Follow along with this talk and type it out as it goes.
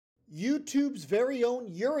YouTube's very own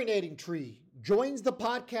Urinating Tree joins the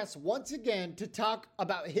podcast once again to talk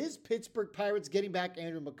about his Pittsburgh Pirates getting back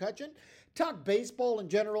Andrew McCutchen, talk baseball in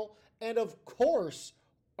general, and of course,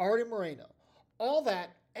 Artie Moreno. All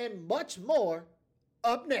that and much more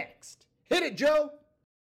up next. Hit it, Joe!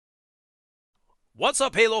 What's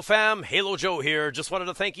up, Halo fam? Halo Joe here. Just wanted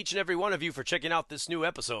to thank each and every one of you for checking out this new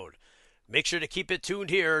episode. Make sure to keep it tuned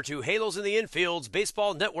here to Halos in the Infield's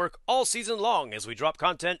Baseball Network all season long as we drop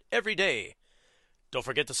content every day. Don't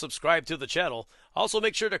forget to subscribe to the channel. Also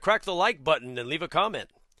make sure to crack the like button and leave a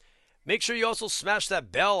comment. Make sure you also smash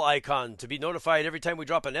that bell icon to be notified every time we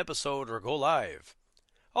drop an episode or go live.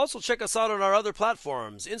 Also check us out on our other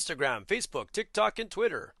platforms, Instagram, Facebook, TikTok, and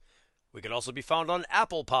Twitter. We can also be found on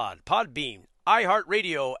Apple Pod, Podbean,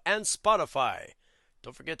 iHeartRadio, and Spotify.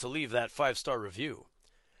 Don't forget to leave that 5-star review.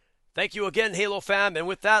 Thank you again, Halo fam, and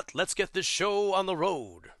with that, let's get this show on the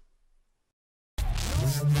road. The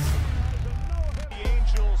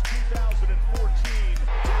Angels 2014.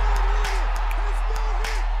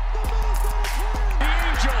 The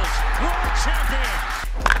Angels, world champions.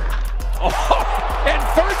 Oh, and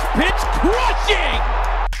first pitch crushing.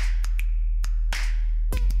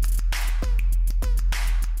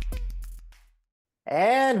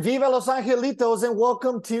 And Viva Los Angelitos, and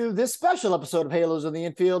welcome to this special episode of Halos in the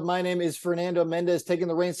Infield. My name is Fernando Mendez, taking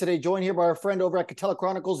the reins today, joined here by our friend over at Catella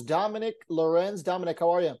Chronicles, Dominic Lorenz. Dominic,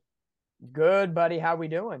 how are you? Good, buddy. How we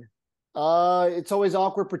doing? It's always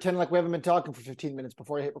awkward pretending like we haven't been talking for 15 minutes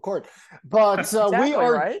before I hit record. But Exactly, we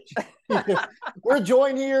are right? we're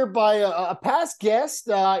joined here by a past guest.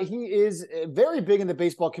 He is very big in the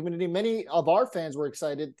baseball community. Many of our fans were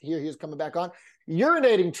excited to hear he was coming back on.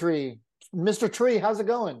 Urinating Tree. Mr. Tree, how's it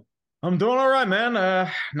going? I'm doing all right, man.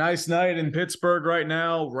 Nice night in Pittsburgh right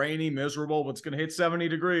now. Rainy, miserable, but it's going to hit 70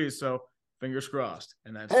 degrees, so fingers crossed.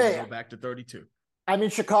 And that's going to go back to 32. I'm in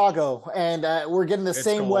Chicago, and we're getting the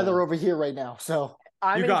same cold. weather over here right now. So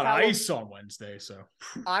You got ice on Wednesday, so.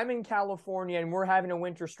 I'm in California, and we're having a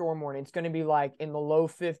winter storm warning. It's going to be like in the low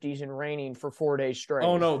 50s and raining for 4 days straight.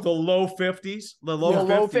 Oh, no, the low 50s? The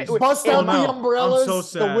low 50s? Bust out the umbrellas, I'm so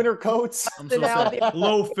sad. the winter coats. I'm so sad.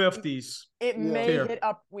 Low 50s. It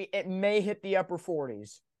may hit the upper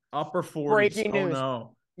 40s. Upper 40s. Breaking news. Oh,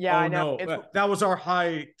 no. Yeah, oh, I know. No. That was our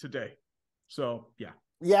high today. So, yeah.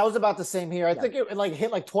 Yeah, it was about the same here. I think it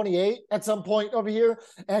hit like 28 at some point over here.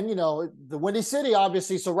 And, the Windy City,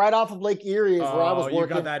 obviously. So right off of Lake Erie is where I was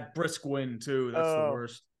working. You got that brisk wind, too. That's the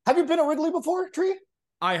worst. Have you been to Wrigley before, Tree?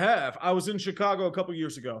 I have. I was in Chicago a couple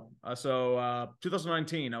years ago.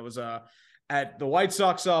 2019, I was at the White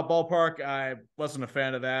Sox ballpark. I wasn't a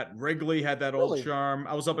fan of that. Wrigley had that old charm.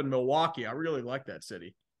 I was up in Milwaukee. I really like that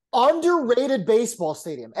city. Underrated baseball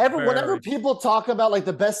stadium. Whenever people talk about like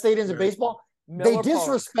the best stadiums in baseball, they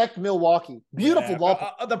disrespect Milwaukee. Beautiful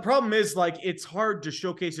ballpark. The problem is it's hard to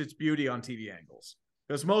showcase its beauty on TV angles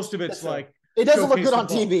because most of it's it doesn't look good on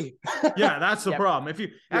TV. Yeah, that's the problem. If you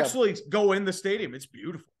actually go in the stadium, it's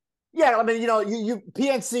beautiful. Yeah, I mean, you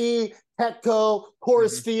PNC, Petco,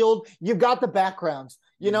 Coors Field, you've got the backgrounds.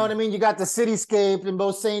 You know what I mean? You got the cityscape in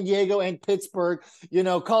both San Diego and Pittsburgh.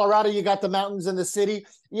 Colorado, you got the mountains and the city.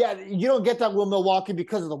 Yeah, you don't get that with Milwaukee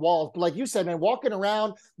because of the walls. But like you said, man, walking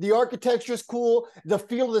around, the architecture is cool. The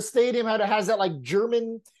feel of the stadium has that like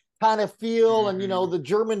German kind of feel, and the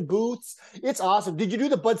German booths. It's awesome. Did you do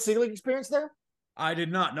the Bud Selig experience there? I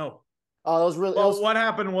did not know. Oh, that was really. What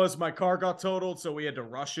happened was my car got totaled, so we had to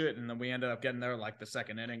rush it, and then we ended up getting there like the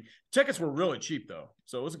second inning. Tickets were really cheap though,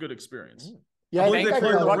 so it was a good experience. Yeah, I believe they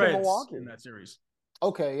played the Reds Milwaukee in that series.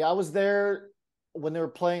 Okay, yeah, I was there when they were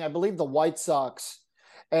playing, I believe, the White Sox,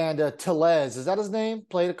 and Tellez, is that his name?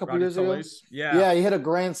 Played a couple years ago. Yeah, he hit a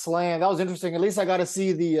grand slam. That was interesting. At least I got to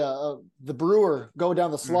see the Brewer go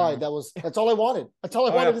down the slide. That's all I wanted. That's all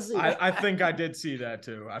I wanted to see. I think I did see that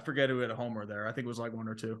too. I forget who hit a homer there. I think it was like one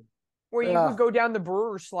or two. Where you could go down the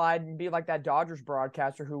Brewer slide and be like that Dodgers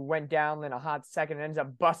broadcaster who went down in a hot second and ends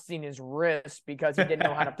up busting his wrist because he didn't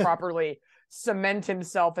know how to properly cement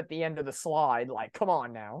himself at the end of the slide. Like, come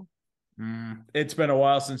on now. It's been a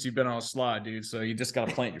while since you've been on a slide, dude. So you just got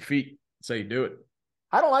to plant your feet. So you do it.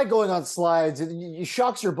 I don't like going on slides. It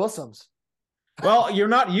shocks your bosoms. Well, you're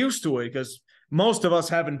not used to it because most of us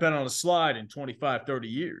haven't been on a slide in 25, 30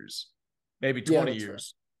 years, maybe 20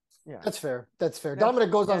 years. Yeah, that's fair.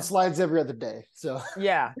 Dominic goes on slides every other day. So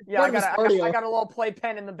yeah. I got a little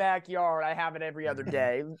playpen in the backyard. I have it every other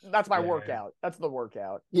day. That's my workout. That's the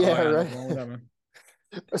workout. Yeah, right.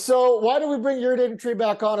 So why do we bring Urinating Tree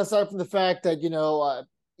back on, aside from the fact that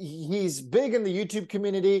he's big in the YouTube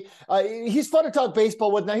community? He's fun to talk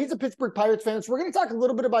baseball with. Now, he's a Pittsburgh Pirates fan, so we're going to talk a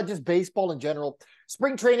little bit about just baseball in general.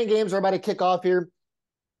 Spring training games are about to kick off here.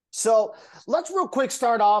 So let's real quick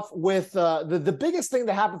start off with the biggest thing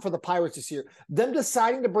that happened for the Pirates this year, them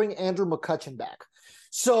deciding to bring Andrew McCutchen back.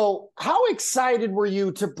 So how excited were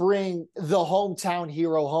you to bring the hometown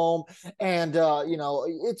hero home? And,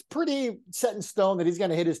 it's pretty set in stone that he's going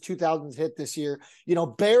to hit his 2000s hit this year,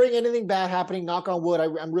 bearing anything bad happening, knock on wood.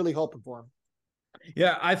 I'm really hoping for him.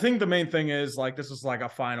 Yeah, I think the main thing is this is like a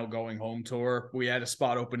final going home tour. We had a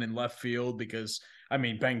spot open in left field because,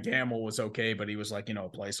 Ben Gamble was okay, but he was a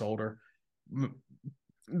placeholder.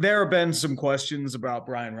 There have been some questions about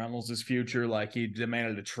Brian Reynolds' future. He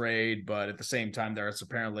demanded a trade, but at the same time, there's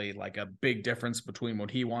apparently a big difference between what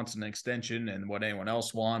he wants in an extension and what anyone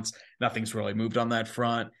else wants. Nothing's really moved on that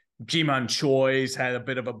front. Ji-Man Choi's had a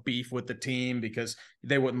bit of a beef with the team because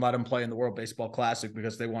they wouldn't let him play in the World Baseball Classic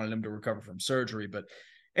because they wanted him to recover from surgery. But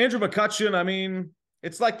Andrew McCutchen,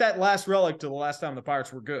 it's like that last relic to the last time the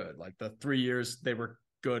Pirates were good. The 3 years they were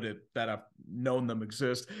good at that I've known them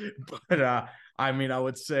exist. But I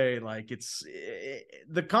would say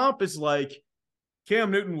the comp is like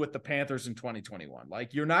Cam Newton with the Panthers in 2021.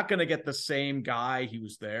 You're not going to get the same guy. He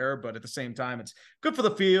was there, but at the same time, it's good for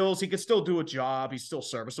the fields. He could still do a job. He's still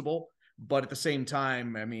serviceable, but at the same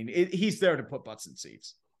time, he's there to put butts in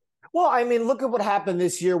seats. Well, look at what happened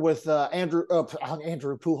this year with Andrew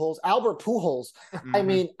Pujols, Albert Pujols.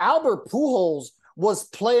 Mm-hmm. Albert Pujols was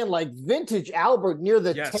playing like vintage Albert near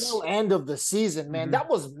the tail end of the season, man. Mm-hmm. That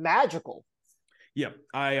was magical. Yep.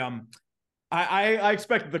 I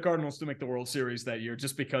expected the Cardinals to make the World Series that year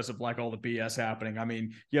just because of all the BS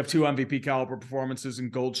happening. You have 2 MVP caliber performances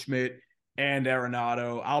in Goldschmidt and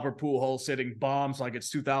Arenado. Albert Pujols hitting bombs like it's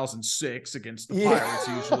 2006 against the Pirates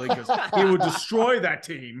usually because he would destroy that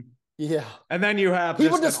team. Yeah. And then you have he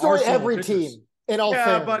would destroy every team. In all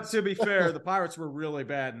fairness. But to be fair, the Pirates were really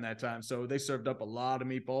bad in that time, so they served up a lot of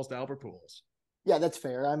meatballs to Albert Pujols. Yeah, that's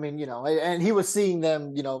fair. And he was seeing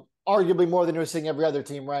them, arguably more than he was seeing every other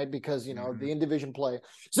team, right? Because, the in-division play.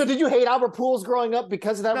 So did you hate Albert Pujols growing up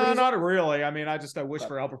because of that reason? No, not really. I wish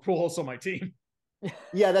for Albert Pujols on my team.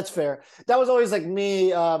 Yeah, that's fair. That was always like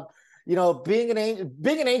me, being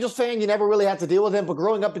an Angels fan, you never really had to deal with him. But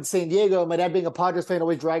growing up in San Diego, my dad being a Padres fan,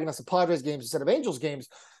 always dragging us to Padres games instead of Angels games.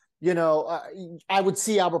 I would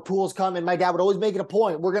see Albert Pujols come, and my dad would always make it a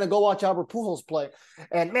point. We're going to go watch Albert Pujols play.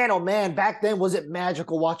 And man, oh man, back then, was it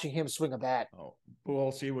magical watching him swing a bat. Oh,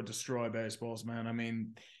 Pujols, he would destroy baseballs,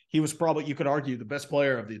 man. He was probably, you could argue, the best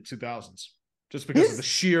player of the 2000s just because of the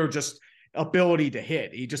sheer just ability to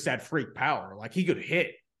hit. He just had freak power. He could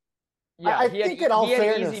hit. Yeah, he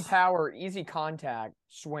had easy power, easy contact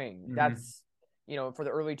swing. Mm-hmm. That's, for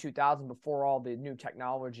the early 2000s, before all the new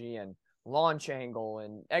technology and launch angle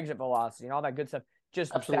and exit velocity and all that good stuff.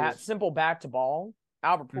 Just that simple bat to ball.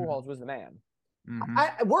 Albert Pujols was the man.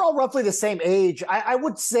 Mm-hmm. We're all roughly the same age. I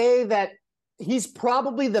would say that he's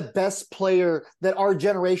probably the best player that our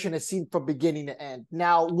generation has seen from beginning to end.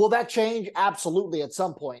 Now, will that change? Absolutely, at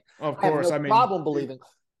some point. Of course. I have no problem believing.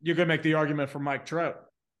 You could make the argument for Mike Trout.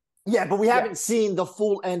 Yeah, but we haven't seen the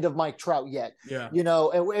full end of Mike Trout yet. Yeah.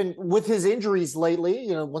 And with his injuries lately,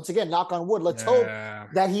 once again, knock on wood, let's hope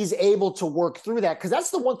that he's able to work through that. Because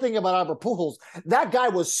that's the one thing about Albert Pujols. That guy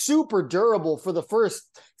was super durable for the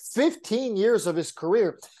first 15 years of his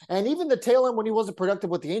career. And even the tail end when he wasn't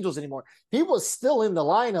productive with the Angels anymore, he was still in the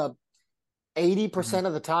lineup 80%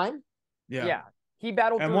 of the time. Yeah. He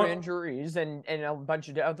battled through injuries and a bunch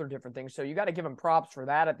of other different things. So you got to give him props for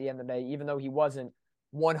that at the end of the day, even though he wasn't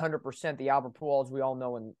 100% the Albert Pujols we all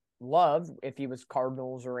know and love if he was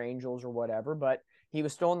Cardinals or Angels or whatever, but he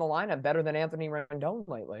was still in the lineup better than Anthony Rendon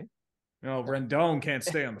lately. Rendon can't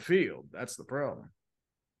stay on the field. That's the problem.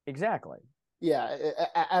 Exactly. Yeah,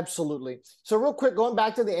 absolutely. So real quick, going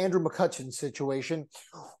back to the Andrew McCutchen situation.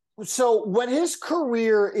 So when his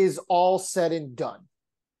career is all said and done,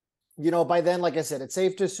 by then, like I said, it's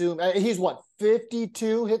safe to assume he's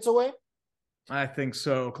 52 hits away? I think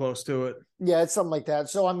so, close to it. Yeah, it's something like that.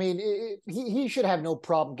 So, he should have no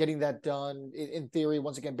problem getting that done, in theory,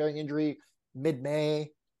 once again, bearing injury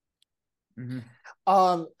mid-May. Mm-hmm.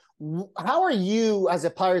 How are you, as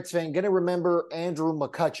a Pirates fan, going to remember Andrew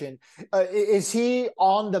McCutchen? Is he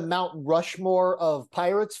on the Mount Rushmore of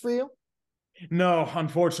Pirates for you? No,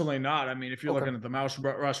 unfortunately not. If you're looking at the Mount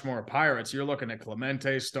Rushmore of Pirates, you're looking at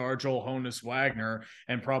Clemente, Stargell, Honus Wagner,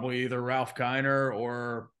 and probably either Ralph Kiner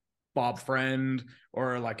or Bob Friend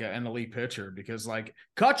or an elite pitcher, because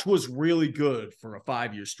Kutch was really good for a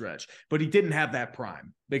 5-year stretch, but he didn't have that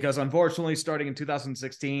prime because unfortunately starting in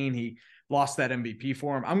 2016, he lost that MVP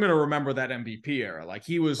for him. I'm going to remember that MVP era.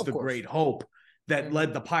 He was the great hope that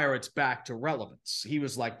led the Pirates back to relevance. He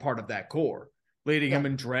was part of that core. leading him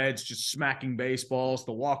in dreads, just smacking baseballs,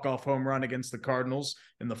 the walk-off home run against the Cardinals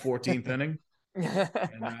in the 14th inning.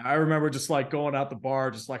 And I remember just like going out the bar,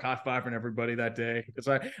 just like high-fiving everybody that day. Because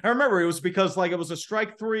I remember it was because like it was a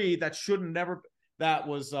strike three that that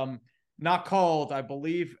was not called, I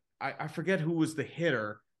believe. I forget who was the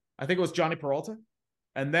hitter. I think it was Johnny Peralta.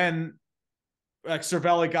 And then like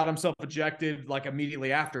Cervelli got himself ejected like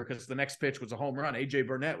immediately after because the next pitch was a home run. AJ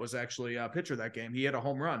Burnett was actually a pitcher that game. He hit a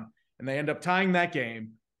home run. And they end up tying that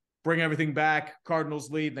game, bring everything back, Cardinals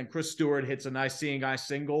lead. Then Chris Stewart hits a nice seeing eye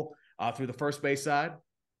single through the first base side,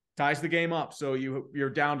 ties the game up. So you're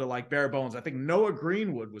down to like bare bones. I think Noah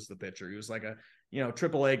Greenwood was the pitcher. He was like a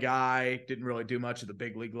AAA guy, didn't really do much at the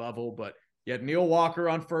big league level, but you had Neil Walker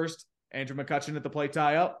on first, Andrew McCutchen at the plate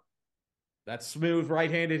tie up. That smooth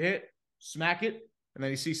right-handed hit, smack it, and then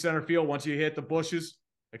you see center field once you hit the bushes,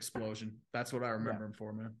 explosion. That's what I remember him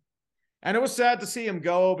for, man. And it was sad to see him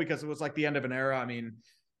go because it was like the end of an era. I mean,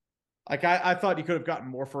 like I thought you could have gotten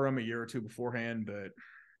more for him a year or two beforehand, but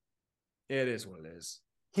it is what it is.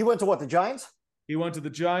 He went to what, the Giants? He went to the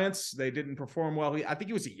Giants. They didn't perform well. I think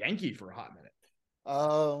he was a Yankee for a hot minute.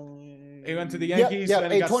 He went to the Yankees. Yeah,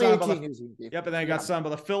 then he got signed by and then he got signed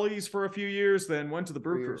by the Phillies for a few years, then went to the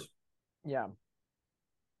Brew Crew. Yeah.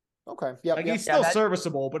 Okay. Yeah. Like he's still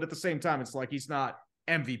serviceable, but at the same time, it's like he's not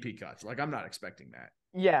MVP cuts. Like I'm not expecting that.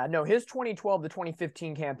 Yeah, no, his 2012 to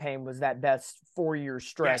 2015 campaign was that best 4-year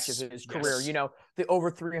stretch of his career. You know, the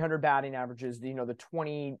over 300 batting averages, the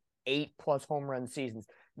 28 plus home run seasons.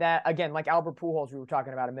 That again, like Albert Pujols, we were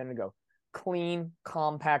talking about a minute ago, clean,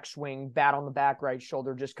 compact swing, bat on the back right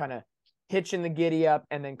shoulder, just kind of hitching the giddy up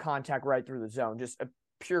and then contact right through the zone. Just a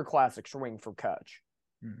pure classic swing for Kutch.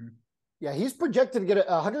 Mm-hmm. Yeah, he's projected to get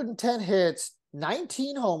 110 hits,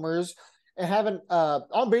 19 homers, and have an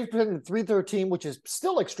on-base percentage of .313, which is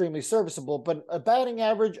still extremely serviceable, but a batting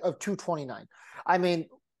average of .229. I mean,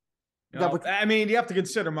 you have to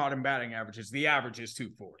consider modern batting averages. The average is .240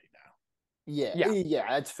 now. Yeah,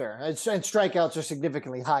 that's fair. And strikeouts are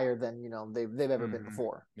significantly higher than they've ever been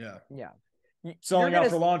before. Yeah. Selling out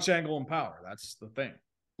for launch angle and power. That's the thing.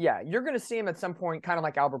 Yeah, you're going to see him at some point, kind of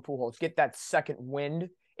like Albert Pujols, get that second wind.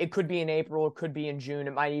 It could be in April, it could be in June,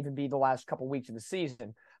 it might even be the last couple weeks of the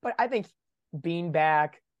season. But I think being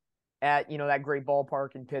back at that great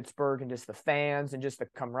ballpark in Pittsburgh and just the fans and just the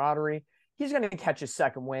camaraderie, he's going to catch his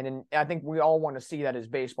second win. And I think we all want to see that as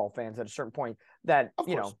baseball fans at a certain point. That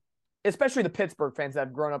especially the Pittsburgh fans that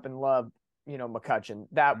have grown up and loved McCutchen.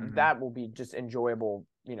 That will be just enjoyable,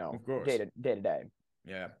 day to day.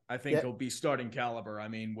 Yeah, I think he'll be starting caliber. I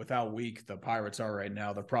mean, with how weak the Pirates are right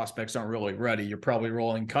now, the prospects aren't really ready. You're probably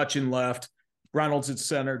rolling Cutchen left, Reynolds at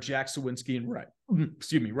center, Jack Sawinski in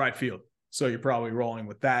right field. So you're probably rolling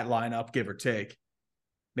with that lineup, give or take.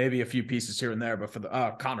 Maybe a few pieces here and there, but for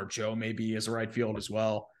the Connor Joe maybe is a right field as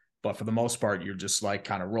well. But for the most part, you're just like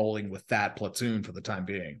kind of rolling with that platoon for the time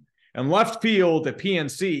being. And left field at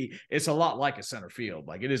PNC, it's a lot like a center field.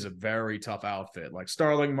 Like it is a very tough outfit. Like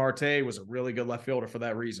Starling Marte was a really good left fielder for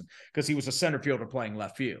that reason, because he was a center fielder playing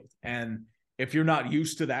left field. And if you're not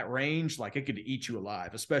used to that range, like it could eat you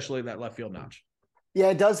alive, especially that left field notch. Yeah,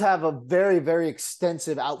 it does have a very, very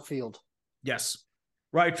extensive outfield. Yes.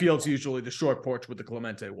 Right field's usually the short porch with the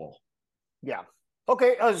Clemente wall. Yeah.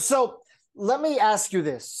 Okay, so let me ask you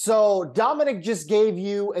this. So Dominic just gave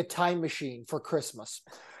you a time machine for Christmas.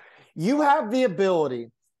 You have the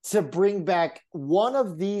ability to bring back one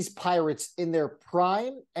of these Pirates in their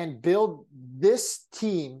prime and build this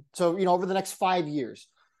team. So, over the next 5 years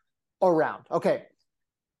around. Okay.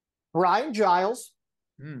 Brian Giles,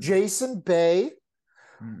 Jason Bay,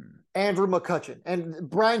 Andrew McCutchen. And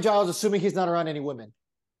Brian Giles, assuming he's not around any women.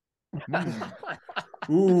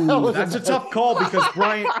 Ooh, that's a tough call because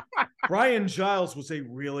Brian Giles was a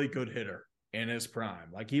really good hitter in his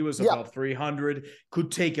prime. Like he was above 300,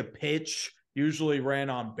 could take a pitch, usually ran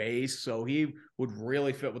on base. So he would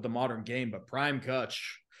really fit with the modern game. But Prime Kutch,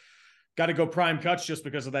 got to go Prime Kutch just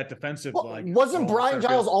because of that defensive. Wasn't Brian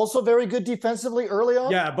Giles also very good defensively early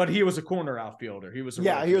on? Yeah, but he was a corner outfielder. He was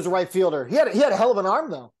a right fielder. He had a hell of an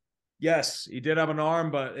arm though. Yes, he did have an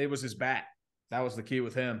arm, but it was his bat. That was the key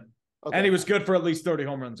with him. Okay. And he was good for at least 30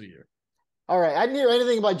 home runs a year. All right. I didn't hear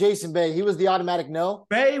anything about Jason Bay. He was the automatic no.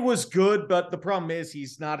 Bay was good, but the problem is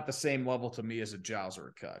he's not at the same level to me as a Giles or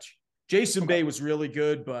a Kutch. Jason Bay was really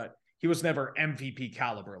good, but he was never MVP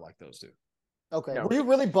caliber like those two. Okay. No. Were you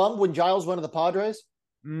really bummed when Giles went to the Padres?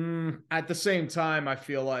 At the same time, I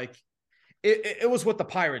feel like it was what the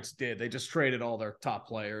Pirates did. They just traded all their top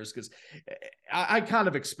players because I kind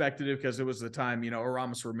of expected it because it was the time,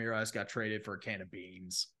 Aramis Ramirez got traded for a can of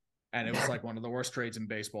beans. And it was like one of the worst trades in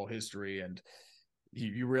baseball history. And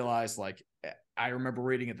you realize, like, I remember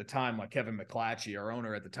reading at the time, like Kevin McClatchy, our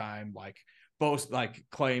owner at the time, like both like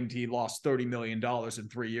claimed he lost $30 million in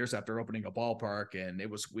 3 years after opening a ballpark, and it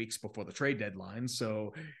was weeks before the trade deadline.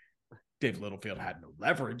 So Dave Littlefield had no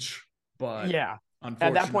leverage, but Yeah.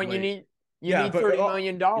 unfortunately, At that point, you need $30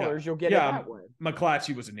 million. You'll get it that way.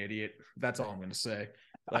 McClatchy was an idiot. That's all I'm going to say.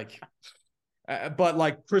 Like, but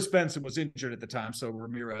like Chris Benson was injured at the time, so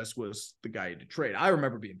Ramirez was the guy to trade. I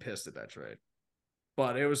remember being pissed at that trade.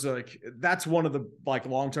 But it was like, that's one of the like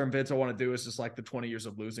long-term vids I want to do, is just like the 20 years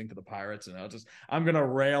of losing to the Pirates. And I'm going to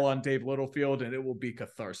rail on Dave Littlefield, and it will be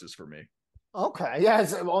catharsis for me. Okay. Yeah.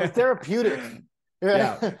 It's therapeutic.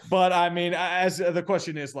 Yeah. But I mean, as the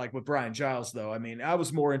question is, like with Brian Giles, though, I mean, I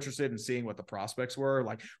was more interested in seeing what the prospects were.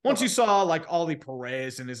 Like once you saw like Ollie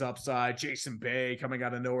Perez and his upside, Jason Bay coming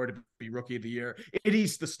out of nowhere to be rookie of the year, it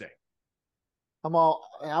eased the sting. I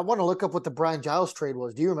want to look up what the Brian Giles trade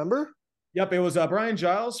was. Do you remember? Yep, it was Brian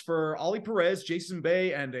Giles for Ollie Perez, Jason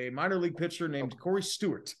Bay, and a minor league pitcher named Corey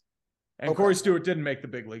Stewart. And Corey Stewart didn't make the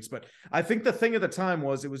big leagues, but I think the thing at the time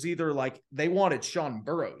was it was either like they wanted Sean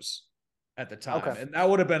Burroughs at the time, and that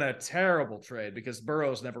would have been a terrible trade because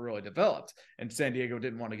Burroughs never really developed, and San Diego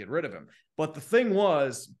didn't want to get rid of him. But the thing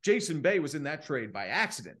was, Jason Bay was in that trade by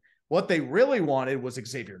accident. What they really wanted was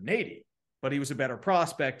Xavier Nady, but he was a better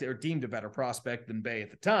prospect, or deemed a better prospect than Bay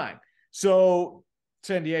at the time. So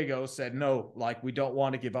San Diego said, no, like, we don't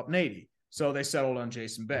want to give up Nady. So they settled on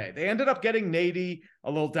Jason Bay. They ended up getting Nady a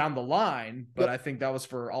little down the line, but I think that was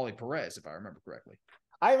for Ollie Perez, if I remember correctly.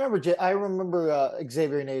 I remember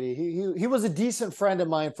Xavier Nady. He was a decent friend of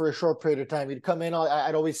mine for a short period of time. He'd come in.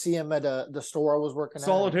 I'd always see him at the store I was working at.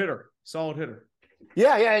 Solid hitter.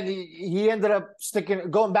 Yeah, and he ended up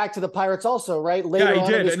going back to the Pirates also, right? Later he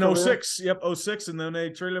did in career. 06. Yep, 06, and then they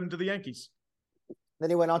traded him to the Yankees. Then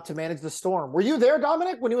he went on to manage the Storm. Were you there,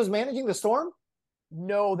 Dominic, when he was managing the Storm?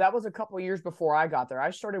 No, that was a couple of years before I got there.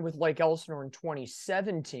 I started with Lake Elsinore in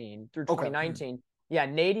 2017 through 2019. Okay. Yeah,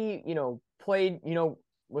 Nady, played,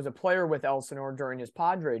 was a player with Elsinore during his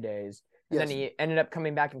Padre days. And then he ended up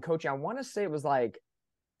coming back and coaching. I want to say it was like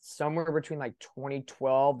somewhere between like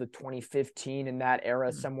 2012 to 2015 in that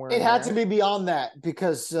era somewhere. It had to be beyond that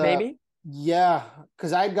because maybe. Yeah,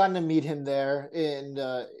 because I'd gotten to meet him there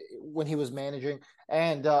when he was managing.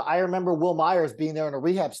 And I remember Will Myers being there in a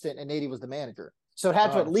rehab stint, and Nady was the manager. So it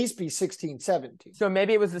had to at least be 16, 17. So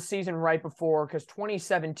maybe it was the season right before, because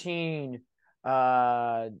 2017,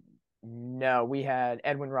 no, we had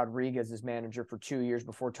Edwin Rodriguez as manager for 2 years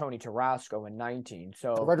before Tony Tarasco in 19.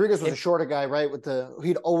 So Rodriguez was a shorter guy, right?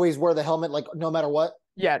 He'd always wear the helmet, like no matter what.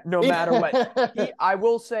 Yeah, no matter what. I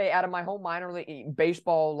will say, out of my whole minor league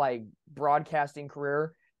baseball like broadcasting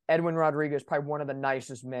career, Edwin Rodriguez probably one of the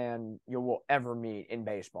nicest men you will ever meet in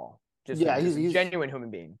baseball. He's a genuine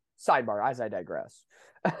human being. Sidebar, as I digress.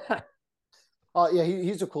 Yeah,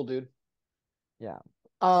 he's a cool dude. Yeah.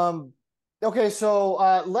 Okay,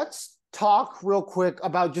 so let's talk real quick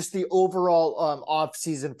about just the overall off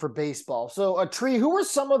season for baseball. So, Tree, what were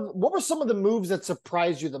some of the moves that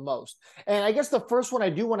surprised you the most? And I guess the first one I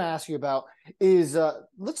do want to ask you about is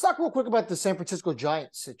let's talk real quick about the San Francisco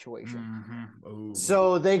Giants situation. Mm-hmm.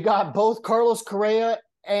 So they got both Carlos Correa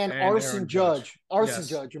and Arson Judge.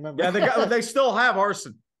 Judge, remember? Yeah, they still have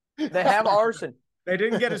Arson. They have Arson. They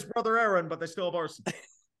didn't get his brother Aaron, but they still have Arson.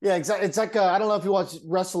 Yeah, exactly. It's like I don't know if you watch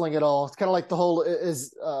wrestling at all. It's kind of like the whole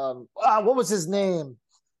what was his name?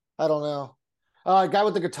 I don't know. Guy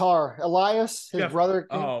with the guitar, Elias, his brother.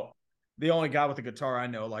 Oh, the only guy with the guitar I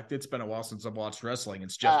know. Like, it's been a while since I've watched wrestling.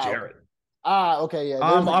 It's Jeff Jarrett. Okay, yeah.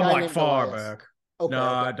 I'm like far Elias. back. Okay, no,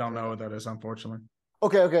 I don't know what that is, unfortunately.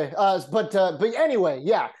 Okay. But anyway,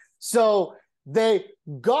 yeah. So they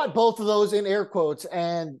got both of those in air quotes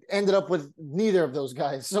and ended up with neither of those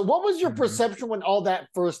guys. So what was your perception when all that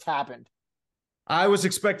first happened? I was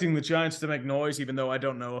expecting the Giants to make noise, even though I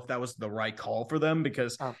don't know if that was the right call for them,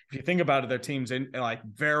 because if you think about it, their team's like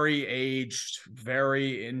very aged,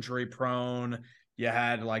 very injury prone. You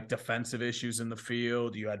had like defensive issues in the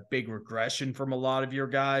field. You had big regression from a lot of your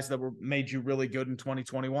guys that made you really good in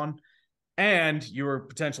 2021. And you were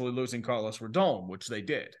potentially losing Carlos Rodon, which they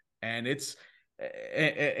did. And it's,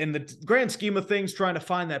 in the grand scheme of things, trying to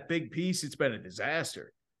find that big piece, it's been a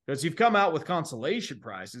disaster because you've come out with consolation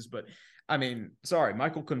prizes. But I mean, sorry,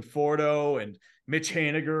 Michael Conforto and Mitch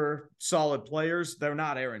Haniger, solid players. They're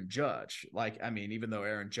not Aaron Judge. Like, I mean, even though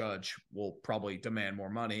Aaron Judge will probably demand more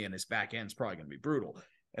money and his back end's probably going to be brutal.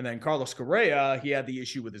 And then Carlos Correa, he had the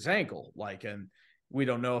issue with his ankle. Like, and we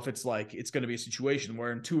don't know if it's like, it's going to be a situation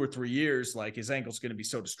where in 2 or 3 years, like his ankle's going to be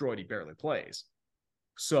so destroyed, he barely plays.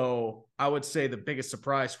 So I would say the biggest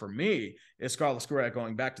surprise for me is Carlos Correa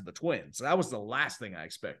going back to the Twins. That was the last thing I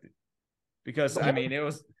expected. Because, I mean, it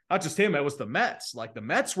was not just him, it was the Mets. Like, the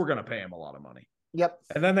Mets were going to pay him a lot of money. Yep.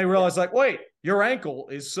 And then they realized, like, wait, your ankle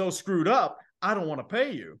is so screwed up, I don't want to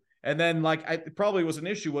pay you. And then, like, it probably was an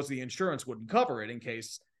issue was the insurance wouldn't cover it in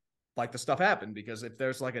case, like, the stuff happened. Because if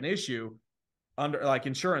there's, like, an issue,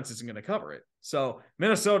 insurance isn't going to cover it. So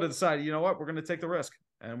Minnesota decided, you know what, we're going to take the risk.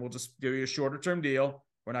 And we'll just give you a shorter-term deal.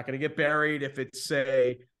 We're not going to get buried if it's,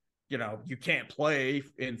 say, you can't play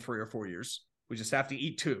in 3 or 4 years. We just have to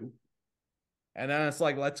eat 2. And then it's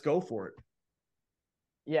like, let's go for it.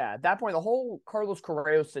 Yeah, at that point, the whole Carlos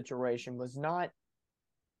Correa situation was not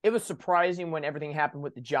 – it was surprising when everything happened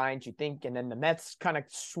with the Giants, you think, and then the Mets kind of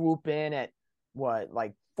swoop in at,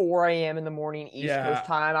 like 4 a.m. in the morning East Coast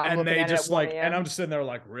time. And they just like – and I'm just sitting there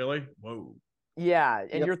like, really? Whoa. Yeah,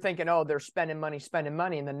 and you're thinking, oh, they're spending money,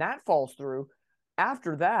 and then that falls through.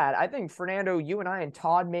 After that, I think, Fernando, you and I and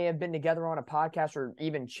Todd may have been together on a podcast or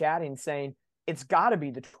even chatting saying it's got to be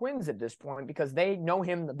the Twins at this point because they know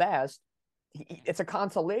him the best. It's a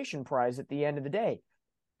consolation prize at the end of the day.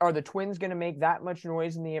 Are the Twins going to make that much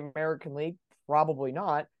noise in the American League? Probably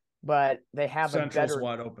not, but they have Central's a better –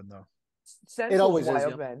 wide open, though. Central's it always wide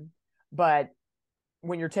is, open, but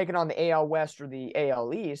when you're taking on the AL West or the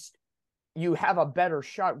AL East, you have a better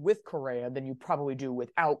shot with Correa than you probably do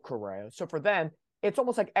without Correa. So for them, it's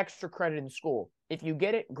almost like extra credit in school. If you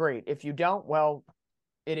get it, great. If you don't, well,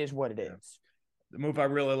 it is what it is. The move I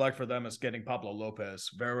really like for them is getting Pablo Lopez.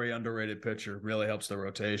 Very underrated pitcher. Really helps the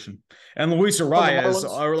rotation. And Luis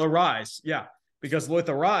Arraez. Yeah. Because with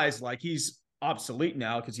Arraez, like, he's obsolete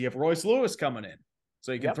now because you have Royce Lewis coming in.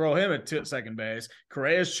 So you can throw him at second base.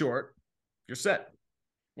 Correa's short. You're set.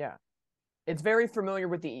 Yeah. It's very familiar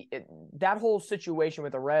with that whole situation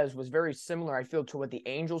with Arraez was very similar, I feel, to what the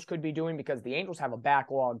Angels could be doing because the Angels have a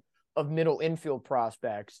backlog of middle infield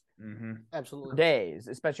prospects. Mm-hmm. Absolutely. Days,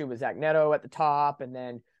 especially with Zach Neto at the top. And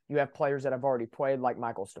then you have players that have already played like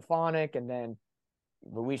Michael Stefanik. And then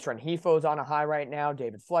Luis Rengifo's on a high right now.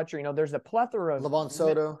 David Fletcher. There's a plethora of Levon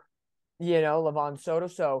Soto. Levon Soto.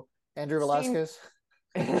 So Andrew Velasquez.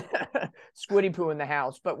 Squiddy Poo in the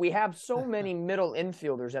house. But we have so many middle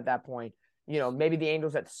infielders at that point. Maybe the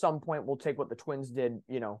Angels at some point will take what the Twins did,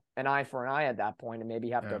 an eye for an eye at that point and maybe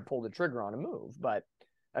have to pull the trigger on a move. But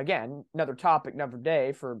again, another topic, another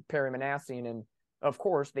day for Perry Manassian and, of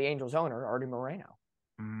course, the Angels owner, Artie Moreno.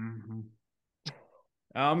 Mm-hmm.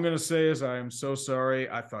 I'm going to say is I am so sorry.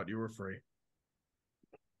 I thought you were free.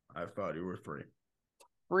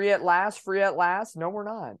 Free at last. No, we're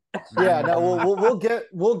not. Yeah, no,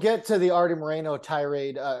 we'll get to the Artie Moreno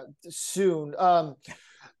tirade soon.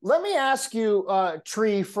 Let me ask you,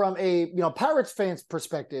 Tree, from a Pirates fans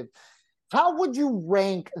perspective, how would you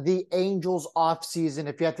rank the Angels offseason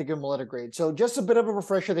if you had to give them a letter grade? So just a bit of a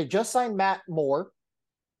refresher. They just signed Matt Moore.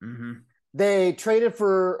 Mm-hmm. They traded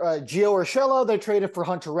for Gio Urshela. They traded for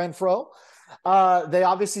Hunter Renfroe. They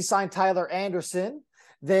obviously signed Tyler Anderson.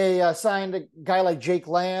 They signed a guy like Jake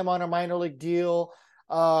Lamb on a minor league deal.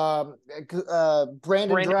 Brandon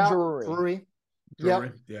Drury. Yeah,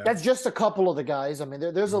 that's just a couple of the guys. I mean,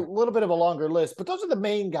 there's a little bit of a longer list, but those are the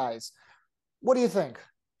main guys. What do you think?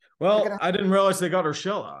 Well, I didn't realize they got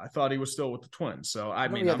Urshela. I thought he was still with the Twins. So, I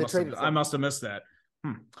must have missed that.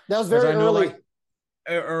 That was very early.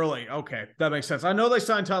 Early. Okay. That makes sense. I know they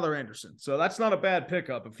signed Tyler Anderson. So, that's not a bad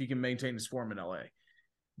pickup if he can maintain his form in LA.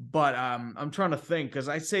 But I'm trying to think because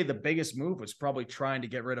I'd say the biggest move was probably trying to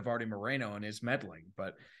get rid of Artie Moreno and his meddling.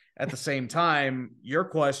 But at the same time, your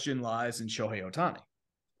question lies in Shohei Ohtani.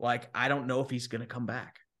 Like, I don't know if he's going to come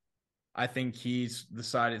back. I think he's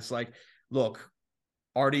decided it's like, look,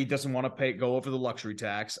 Artie doesn't want to go over the luxury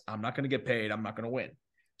tax. I'm not going to get paid. I'm not going to win.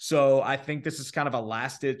 So I think this is kind of a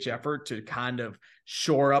last-ditch effort to kind of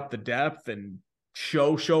shore up the depth and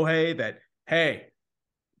show Shohei that, hey,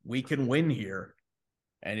 we can win here.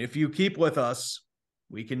 And if you keep with us,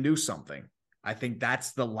 we can do something. I think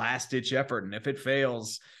that's the last-ditch effort. And if it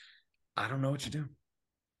fails, I don't know what you do.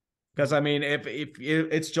 Because, I mean, if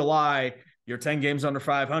it's July, you're 10 games under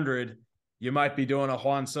 500, you might be doing a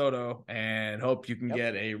Juan Soto and hope you can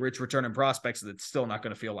get a rich return in prospects that's still not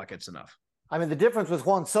going to feel like it's enough. I mean, the difference with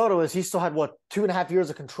Juan Soto is he still had, 2.5 years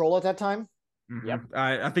of control at that time? Mm-hmm. Yep.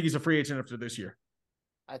 I think he's a free agent after this year.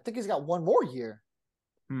 I think he's got one more year.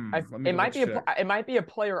 It might be a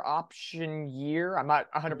player option year. I'm not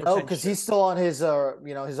 100%. No, because he's still on his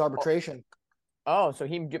his arbitration. Oh, so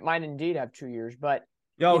he might indeed have 2 years, but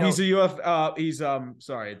he's a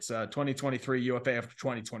it's 2023 UFA after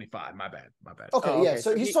 2025. My bad. Okay,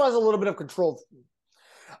 So he still has a little bit of control.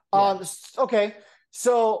 Okay,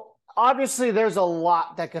 so Obviously, there's a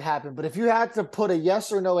lot that could happen, but if you had to put a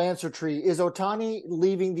yes or no answer tree, is Ohtani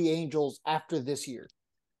leaving the Angels after this year?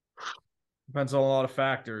 Depends on a lot of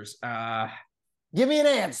factors. Give me an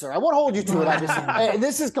answer. I won't hold you to it. Obviously,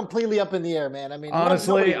 this is completely up in the air, man. I mean,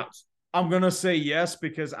 honestly, I'm gonna say yes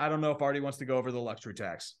because I don't know if Artie wants to go over the luxury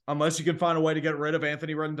tax. Unless you can find a way to get rid of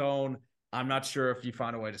Anthony Rendon, I'm not sure if you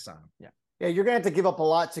find a way to sign him. Yeah, you're gonna have to give up a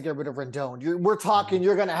lot to get rid of Rendon. We're talking.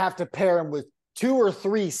 You're gonna have to pair him with 2 or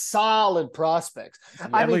 3 solid prospects.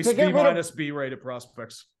 At least B- rated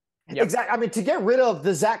prospects. Yep. Exactly. I mean, to get rid of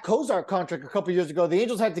the Zach Kozar contract a couple years ago, the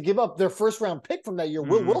Angels had to give up their first-round pick from that year,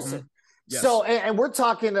 Will Wilson. Yes. So, and we're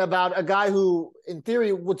talking about a guy who, in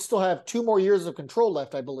theory, would still have 2 more years of control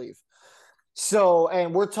left, I believe. So,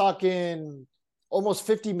 and we're talking almost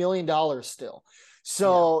 $50 million still.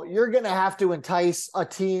 So you're going to have to entice a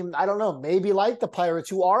team, I don't know, maybe like the Pirates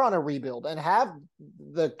who are on a rebuild and have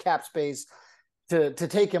the cap space to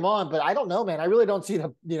take him on. But I don't know, man. I really don't see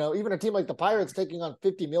even a team like the Pirates taking on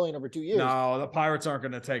 $50 million over 2 years. No, the Pirates aren't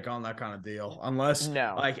going to take on that kind of deal unless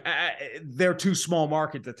they're too small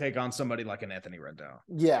market to take on somebody like an Anthony Rendon.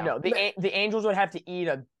 Yeah. No, the Angels would have to eat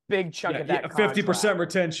a big chunk of that 50%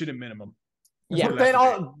 retention at minimum. Yeah,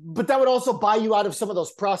 but that would also buy you out of some of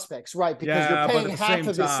those prospects, right? Because you're paying half of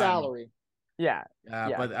his salary. Yeah.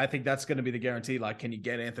 But I think that's going to be the guarantee. Like, can you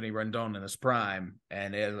get Anthony Rendon in his prime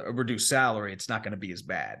and a reduced salary? It's not going to be as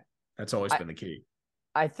bad. That's always been the key.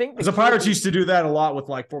 I think the Pirates used to do that a lot with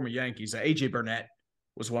like former Yankees. AJ Burnett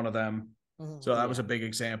was one of them. So that was a big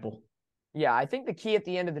example. Yeah, I think the key at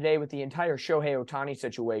the end of the day with the entire Shohei Ohtani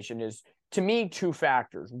situation is, to me, 2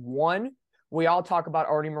 factors. One, we all talk about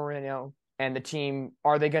Artie Moreno and the team,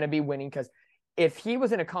 are they going to be winning? Because if he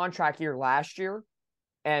was in a contract year last year,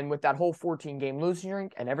 and with that whole 14-game losing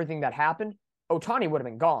streak and everything that happened, Ohtani would have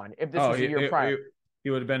been gone if this was a year prior. He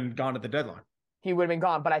would have been gone at the deadline. He would have been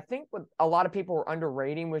gone. But I think what a lot of people are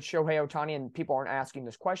underrating with Shohei Ohtani, and people aren't asking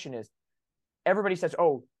this question, is everybody says,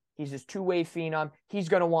 oh, he's this two-way phenom. He's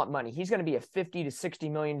going to want money. He's going to be a $50 to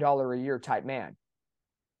 $60 million a year type man.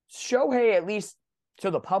 Shohei, at least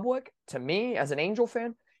to the public, to me as an Angel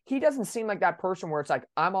fan, he doesn't seem like that person where it's like,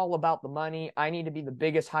 I'm all about the money. I need to be the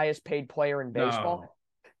biggest, highest paid player in baseball. No.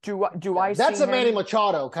 Do I That's see a Manny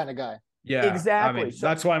Machado kind of guy. Yeah, exactly. I mean,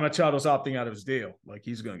 that's why Machado's opting out of his deal. Like,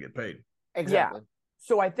 he's going to get paid. Exactly. Yeah.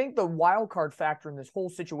 So I think the wild card factor in this whole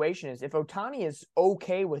situation is if Ohtani is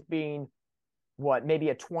okay with being maybe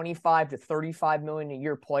a 25 to 35 million a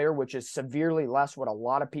year player, which is severely less what a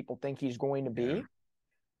lot of people think he's going to be. Yeah.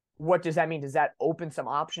 What does that mean? Does that open some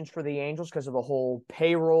options for the Angels because of the whole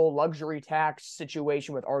payroll luxury tax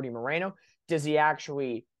situation with Artie Moreno? Does he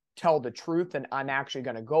actually tell the truth and I'm actually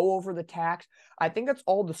going to go over the tax? I think that's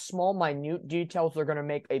all the small, minute details that are going to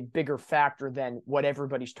make a bigger factor than what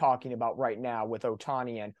everybody's talking about right now with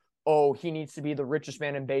Ohtani and, oh, he needs to be the richest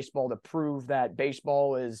man in baseball to prove that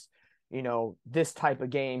baseball is, this type of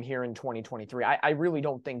game here in 2023. I really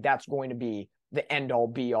don't think that's going to be the end all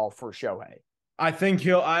be all for Shohei.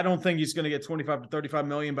 I don't think he's going to get 25 to 35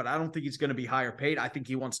 million, but I don't think he's going to be higher paid. I think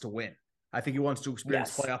he wants to win. I think he wants to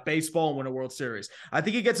experience playoff baseball and win a World Series. I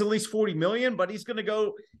think he gets at least 40 million, but he's going to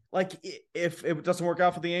go, like, if it doesn't work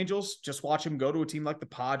out for the Angels, just watch him go to a team like the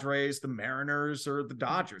Padres, the Mariners, or the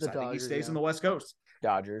Dodgers. I think he stays on the West Coast.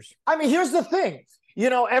 Dodgers. I mean, here's the thing.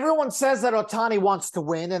 Everyone says that Ohtani wants to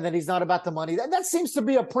win and that he's not about the money. That seems to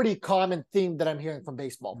be a pretty common theme that I'm hearing from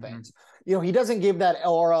baseball fans. He doesn't give that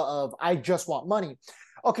aura of, I just want money.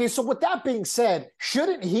 Okay, so with that being said,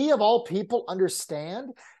 shouldn't he, of all people,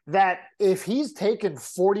 understand that if he's taken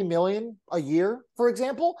 $40 million a year, for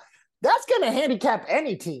example, that's going to handicap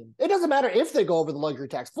any team. It doesn't matter if they go over the luxury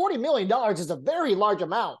tax. $40 million is a very large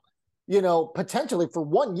amount, potentially for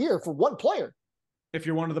 1 year for one player. If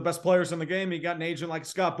you're one of the best players in the game, you got an agent like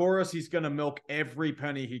Scott Boras, he's going to milk every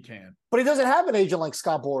penny he can. But he doesn't have an agent like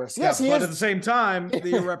Scott Boras. Yes, he is. But at the same time,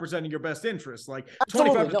 you're representing your best interest. Like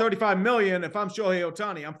 25 to 35 million, if I'm Shohei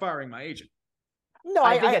Ohtani, I'm firing my agent. No,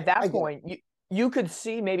 I think at that point, you could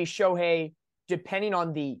see maybe Shohei, depending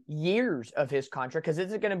on the years of his contract, because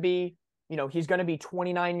it's going to be, he's going to be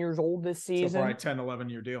 29 years old this season. So probably 10,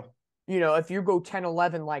 11-year deal. If you go 10,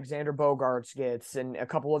 11 like Xander Bogaerts gets and a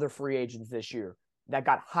couple other free agents this year that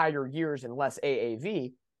got higher years and less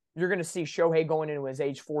AAV, you're going to see Shohei going into his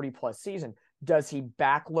age 40-plus season. Does he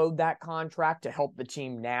backload that contract to help the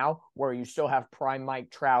team now where you still have prime Mike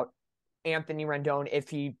Trout, Anthony Rendon, if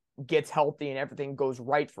he gets healthy and everything goes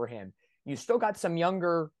right for him? You still got some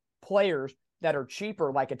younger players that are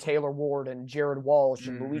cheaper, like a Taylor Ward and Jared Walsh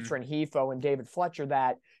and Luis Rengifo and David Fletcher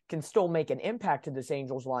that can still make an impact to this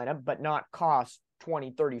Angels lineup, but not cost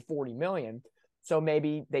 20, 30, 40 million. So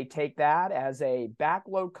maybe they take that as a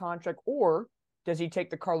backload contract, or does he take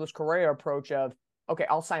the Carlos Correa approach of, okay,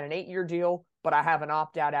 I'll sign an 8-year deal, but I have an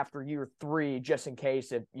opt out after year 3 just in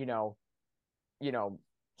case if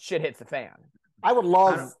shit hits the fan. I would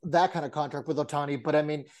love that kind of contract with Ohtani, but I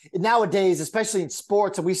mean, nowadays, especially in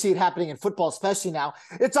sports, and we see it happening in football, especially now,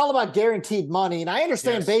 it's all about guaranteed money. And I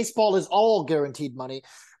understand baseball is all guaranteed money,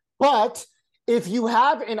 but if you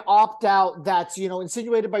have an opt-out that's,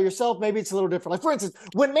 insinuated by yourself, maybe it's a little different. Like, for instance,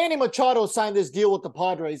 when Manny Machado signed this deal with the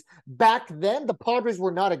Padres, back then, the Padres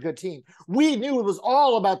were not a good team. We knew it was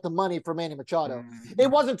all about the money for Manny Machado. It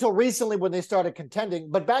wasn't until recently when they started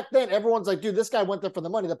contending. But back then, everyone's like, dude, this guy went there for the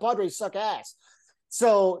money. The Padres suck ass.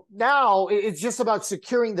 So now it's just about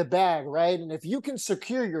securing the bag, right? And if you can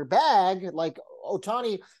secure your bag, like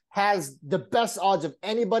Ohtani has the best odds of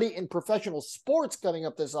anybody in professional sports coming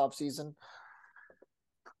up this offseason.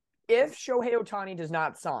 If Shohei Ohtani does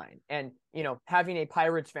not sign, and, having a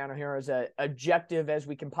Pirates fan here as objective as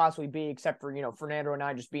we can possibly be, except for, Fernando and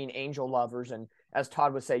I just being Angel lovers. And as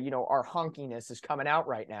Todd would say, our hunkiness is coming out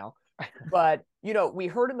right now. But, we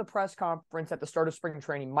heard in the press conference at the start of spring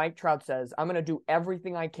training, Mike Trout says, I'm going to do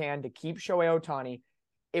everything I can to keep Shohei Ohtani.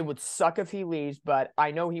 It would suck if he leaves, but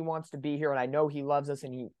I know he wants to be here and I know he loves us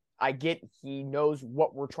and he knows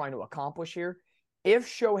what we're trying to accomplish here. If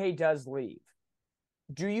Shohei does leave,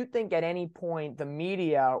 do you think at any point the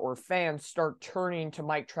media or fans start turning to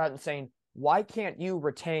Mike Trout and saying, why can't you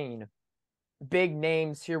retain big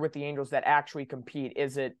names here with the Angels that actually compete?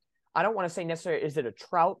 I don't want to say necessarily, is it a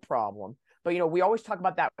Trout problem? But, we always talk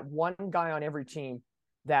about that one guy on every team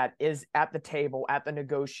that is at the table, at the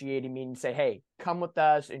negotiating meeting, say, hey, come with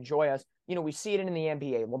us, enjoy us. We see it in the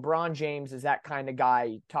NBA. LeBron James is that kind of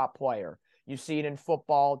guy, top player. You see it in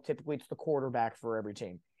football. Typically, it's the quarterback for every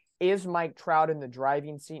team. Is Mike Trout in the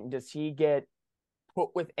driving seat, and does he get put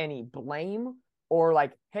with any blame? Or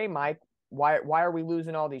like, hey, Mike, why are we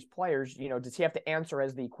losing all these players? Does he have to answer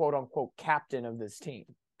as the quote-unquote captain of this team?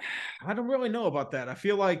 I don't really know about that. I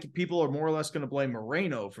feel like people are more or less going to blame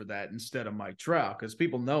Moreno for that instead of Mike Trout, because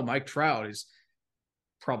people know Mike Trout is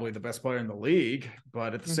probably the best player in the league.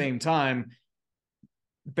 But at the same time,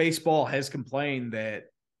 baseball has complained that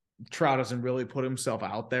Trout doesn't really put himself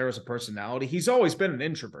out there as a personality. He's always been an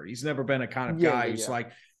introvert. He's never been a kind of guy who's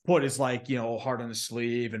like put his heart on his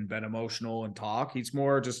sleeve and been emotional and talk. He's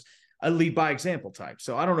more just a lead by example type.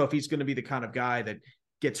 So I don't know if he's going to be the kind of guy that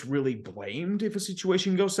gets really blamed if a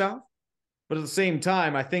situation goes south. But at the same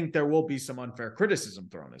time, I think there will be some unfair criticism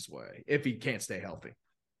thrown his way if he can't stay healthy.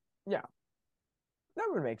 Yeah. That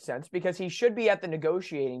would make sense because he should be at the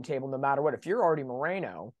negotiating table no matter what. If you're already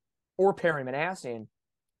Moreno or Perry Manassian,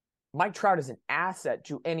 Mike Trout is an asset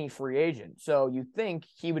to any free agent. So you think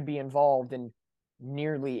he would be involved in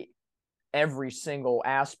nearly every single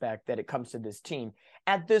aspect that it comes to this team.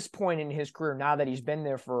 At this point in his career, now that he's been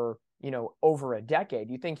there for, over a decade,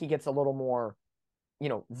 you think he gets a little more,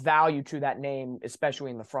 value to that name, especially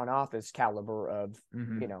in the front office caliber of,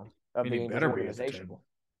 of the Angels organization.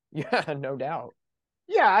 Yeah, no doubt.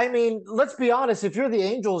 Yeah, I mean, let's be honest. If you're the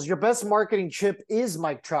Angels, your best marketing chip is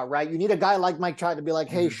Mike Trout, right? You need a guy like Mike Trout to be like,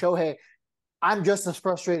 hey, Shohei, I'm just as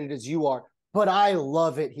frustrated as you are, but I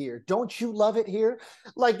love it here. Don't you love it here?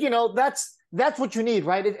 Like, that's what you need,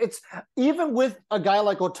 right? It's even with a guy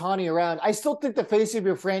like Ohtani around, I still think the face of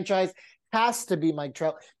your franchise has to be Mike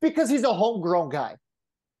Trout because he's a homegrown guy,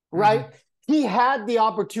 right? He had the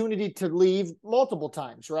opportunity to leave multiple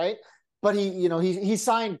times, right? But he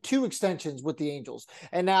signed 2 extensions with the Angels,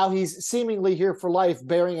 and now he's seemingly here for life,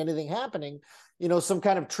 bearing anything happening. Some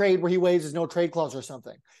kind of trade where he waives his no trade clause or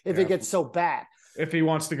something. If it gets so bad, if he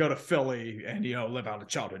wants to go to Philly and live out a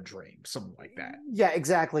childhood dream, something like that. Yeah,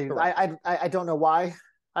 exactly. I don't know why.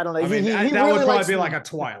 I don't know. I mean, he that really would probably be like a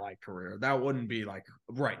twilight career. That wouldn't be like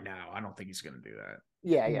right now. I don't think he's going to do that.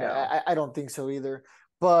 Yeah. No. I don't think so either.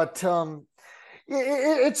 But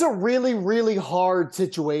it's a really, really hard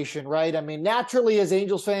situation, right? I mean, naturally, as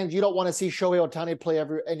Angels fans, you don't want to see Shohei Ohtani play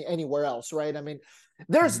anywhere else, right? I mean,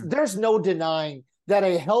 there's no denying that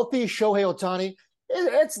a healthy Shohei Ohtani,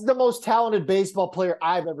 it's the most talented baseball player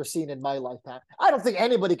I've ever seen in my lifetime. I don't think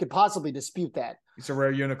anybody could possibly dispute that. He's a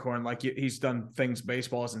rare unicorn. Like he's done things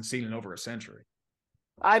baseball hasn't seen in over a century.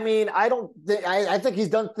 I mean, I think he's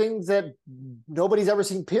done things that nobody's ever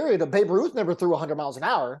seen, period. Babe Ruth never threw 100 miles an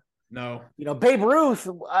hour. No. Babe Ruth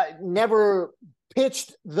never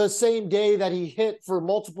pitched the same day that he hit for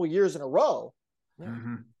multiple years in a row.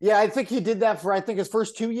 Yeah, I think he did that for, his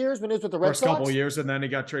first 2 years when he was with the Red Sox. First couple of years, and then he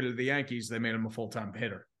got traded to the Yankees. They made him a full-time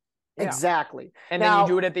hitter. Yeah. Exactly. And now, then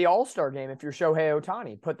you do it at the All-Star game if you're Shohei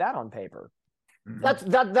Ohtani. Put that on paper. That's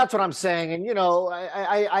what I'm saying. And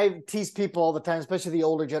I tease people all the time, especially the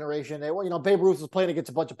older generation. Babe Ruth was playing against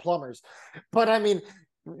a bunch of plumbers, but I mean,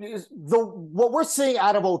 what we're seeing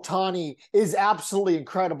out of Ohtani is absolutely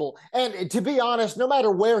incredible. And to be honest, no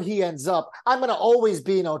matter where he ends up, I'm going to always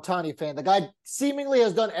be an Ohtani fan. The guy seemingly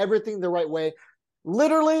has done everything the right way.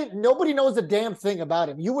 Literally, nobody knows a damn thing about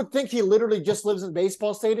him. You would think he literally just lives in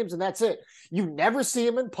baseball stadiums and that's it. You never see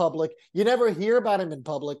him in public. You never hear about him in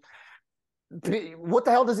public. What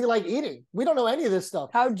the hell does he like eating? We don't know any of this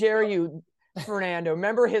stuff. How dare you, Fernando?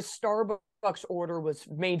 Remember his Starbucks order was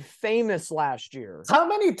made famous last year. How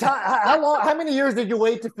many years did you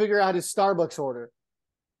wait to figure out his Starbucks order?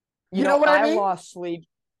 You know what I mean? I lost sleep.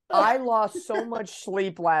 I lost so much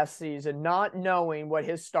sleep last season not knowing what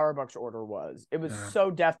his Starbucks order was. It was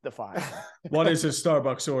so death-defying. What is his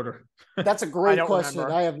Starbucks order? That's a great question.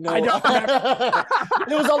 Remember. I have no. I don't remember.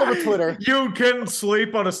 It was all over Twitter. You can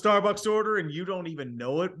sleep on a Starbucks order and you don't even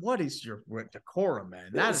know it. What is your decorum, man?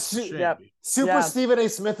 That's Super Stephen A.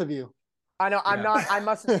 Smith of you. I know. I'm not. I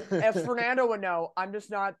must. As Fernando would know, I'm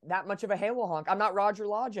just not that much of a Halo honk. I'm not Roger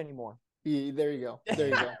Lodge anymore. Yeah, there you go.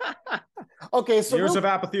 Okay, so years of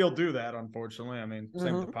apathy will do that. Unfortunately, I mean,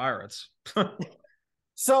 same with the Pirates.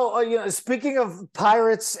 So, speaking of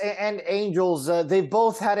Pirates and Angels, they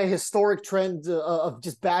both had a historic trend of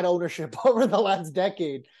just bad ownership over the last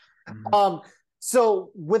decade.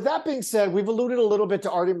 So, with that being said, we've alluded a little bit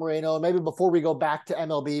to Artie Moreno, and maybe before we go back to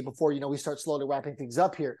MLB, before we start slowly wrapping things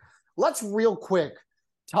up here, let's real quick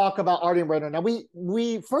talk about Artie Moreno. Now,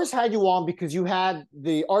 we first had you on because you had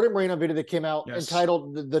the Artie Moreno video that came out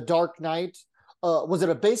entitled "The Dark Knight." Was it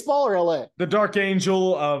a baseball or LA? The Dark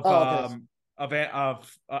Angel of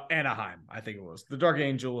Anaheim, I think it was. The Dark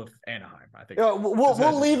Angel of Anaheim, I think.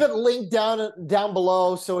 We'll leave it linked down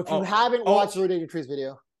below. So if you haven't watched the Urinating Trees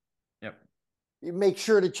video, you make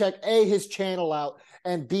sure to check A, his channel out,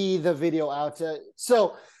 and B, the video out.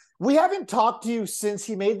 So we haven't talked to you since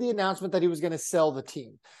he made the announcement that he was going to sell the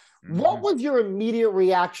team. What was your immediate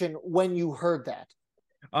reaction when you heard that?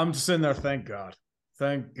 I'm just sitting there, thank God.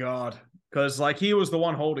 Thank God. Because, he was the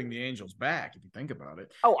one holding the Angels back, if you think about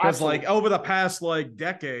it. Oh, absolutely. Because, over the past,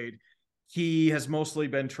 decade, he has mostly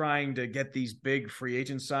been trying to get these big free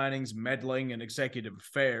agent signings, meddling in executive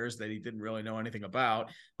affairs that he didn't really know anything about.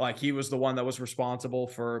 He was the one that was responsible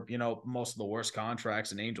for, most of the worst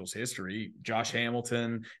contracts in Angels history. Josh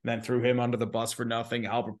Hamilton, then threw him under the bus for nothing.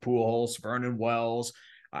 Albert Pujols, Vernon Wells,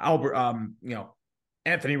 Anthony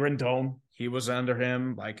Rendon. He was under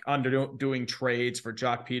him, doing trades for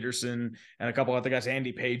Jock Peterson and a couple other guys.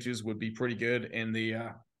 Andy Pages would be pretty good in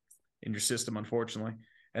in your system, unfortunately.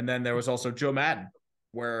 And then there was also Joe Madden,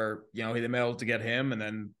 where, they mailed to get him and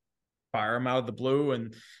then fire him out of the blue.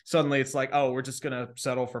 And suddenly it's we're just going to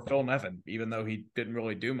settle for Phil Nevin, even though he didn't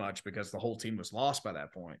really do much because the whole team was lost by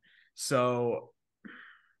that point. So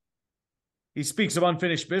he speaks of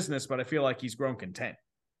unfinished business, but I feel like he's grown content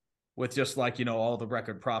with just all the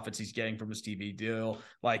record profits he's getting from his TV deal.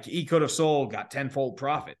 He could have got tenfold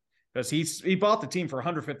profit because he bought the team for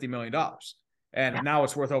 $150 million and now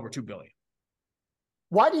it's worth over $2 billion.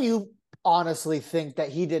 Why do you honestly think that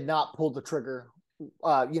he did not pull the trigger,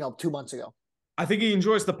 2 months ago? I think he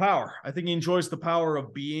enjoys the power. I think he enjoys the power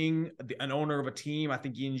of being an owner of a team. I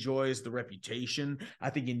think he enjoys the reputation. I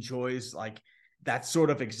think he enjoys that sort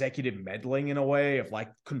of executive meddling in a way of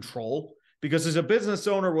control. Because as a business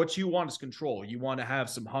owner, what you want is control. You want to have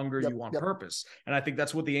some hunger. You want purpose. And I think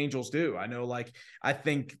that's what the Angels do. I know, I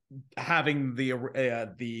think having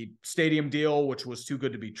the stadium deal, which was too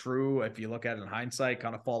good to be true, if you look at it in hindsight,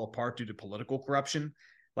 kind of fall apart due to political corruption.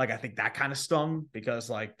 I think that kind of stung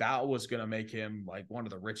because, that was going to make him, one of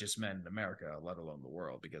the richest men in America, let alone the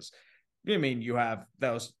world. Because, you have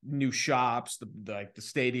those new shops, the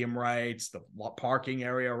stadium rights, the parking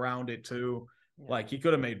area around it, too. He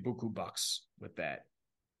could have made buku bucks with that.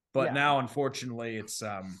 But now, unfortunately, it's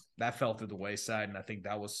that fell through the wayside, and I think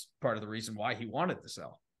that was part of the reason why he wanted to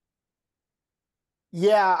sell.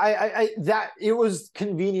 Yeah, I that it was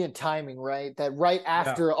convenient timing, right? That right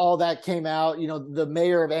after all that came out, the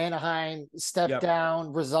mayor of Anaheim stepped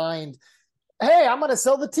down, resigned. Hey, I'm going to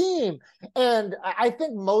sell the team. And I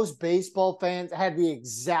think most baseball fans had the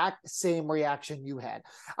exact same reaction you had.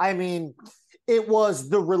 I mean, it was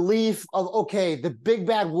the relief of, okay, the big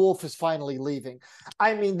bad wolf is finally leaving.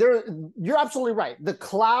 I mean, you're absolutely right. The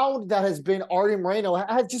cloud that has been Artie Moreno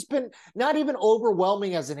has just been not even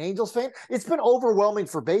overwhelming as an Angels fan. It's been overwhelming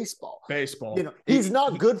for baseball. He's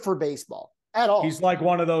not good for baseball at all. He's like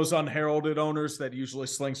one of those unheralded owners that usually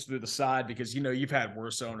slings through the side because, you've had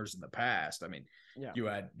worse owners in the past. I mean, you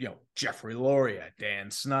had, Jeffrey Loria,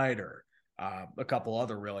 Dan Snyder, a couple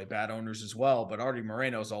other really bad owners as well. But Artie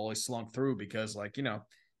Moreno's always slunk through because, like,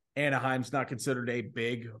 Anaheim's not considered a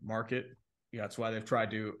big market. Yeah, that's why they've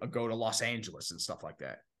tried to go to Los Angeles and stuff like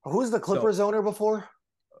that. Who's the Clippers owner before?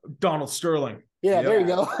 Donald Sterling. Yeah, there you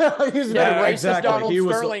go. He's Yeah, racist exactly. Donald He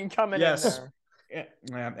was- Sterling coming in there.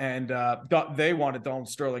 Yeah, and they wanted Donald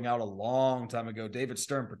Sterling out a long time ago. David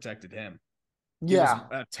Stern protected him. He was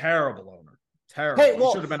a terrible owner. Terrible. Hey, well,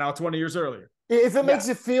 he should have been out 20 years earlier. If it makes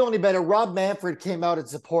you feel any better, Rob Manfred came out in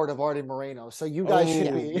support of Artie Moreno, so you guys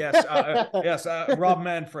should be. Yes, Rob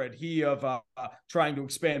Manfred. He of trying to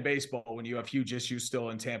expand baseball when you have huge issues still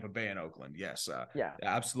in Tampa Bay and Oakland. Yes,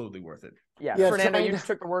 absolutely worth it. Yeah, Yeah, Fernando, you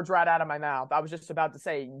took the words right out of my mouth. I was just about to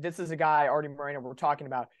say, this is a guy, Artie Moreno, we're talking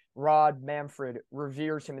about. Rod Manfred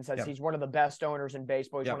reveres him and says he's one of the best owners in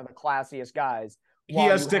baseball. He's one of the classiest guys. He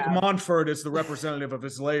has Dick Monfort as the representative of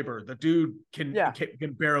his labor. The dude can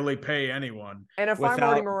barely pay anyone. And if I'm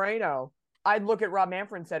Artie Moreno, I'd look at Rob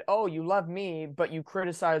Manfred and said, "Oh, you love me, but you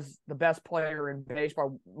criticize the best player in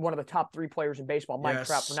baseball, one of the top 3 players in baseball, Mike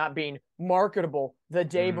Trout, for not being marketable the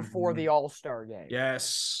day before the All-Star game."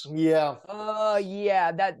 Yes. Yeah.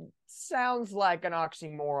 Yeah, that sounds like an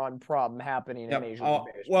oxymoron problem happening in Major League Baseball.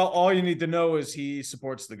 Well, all you need to know is he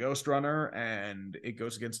supports the Ghost Runner, and it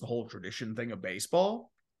goes against the whole tradition thing of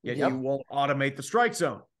baseball. Yet you won't automate the strike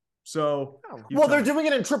zone. So, they're doing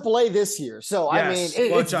it in AAA this year. So, I mean,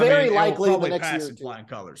 it's very likely the next year. In flying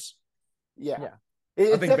colors. Yeah.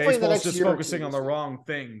 I think baseball's just focusing on the wrong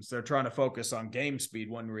things. They're trying to focus on game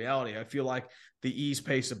speed when in reality, I feel like the ease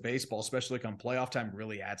pace of baseball, especially come playoff time,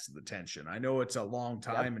 really adds to the tension. I know it's a long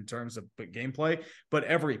time in terms of gameplay, but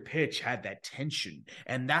every pitch had that tension.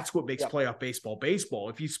 And that's what makes playoff baseball.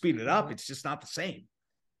 If you speed it up, it's just not the same.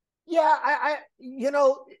 Yeah, I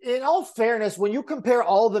in all fairness, when you compare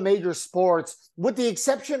all the major sports, with the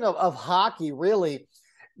exception of hockey, really,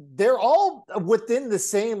 they're all within the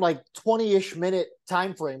same 20-ish minute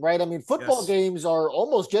time frame, right? I mean, football games are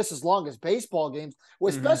almost just as long as baseball games,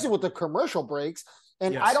 especially with the commercial breaks.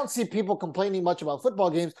 And I don't see people complaining much about football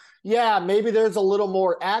games. Yeah, maybe there's a little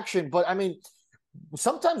more action, but I mean,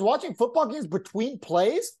 sometimes watching football games between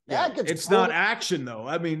plays, it's not action though.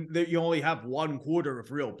 I mean, you only have 1 quarter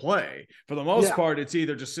of real play. For the most part, it's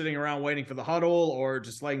either just sitting around waiting for the huddle or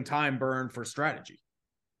just letting time burn for strategy.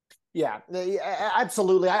 Yeah,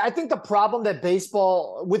 absolutely. I think the problem that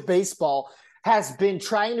baseball has been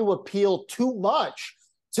trying to appeal too much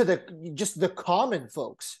to the common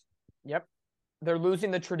folks. Yep. They're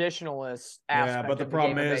losing the traditionalist aspect. Yeah, but the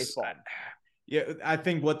problem is baseball. I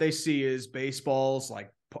think what they see is baseball's like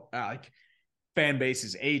fan base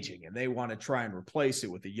is aging and they want to try and replace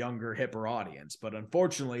it with a younger, hipper audience. But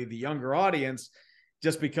unfortunately, the younger audience,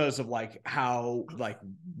 just because of how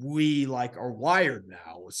we are wired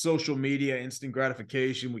now with social media, instant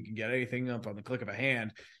gratification, we can get anything up on the click of a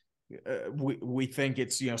hand. We think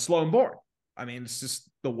it's, slow and boring. I mean, it's just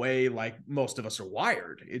the way most of us are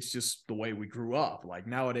wired. It's just the way we grew up.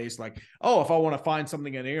 Nowadays, if I want to find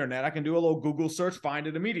something on the internet, I can do a little Google search, find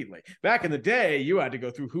it immediately. Back in the day, you had to go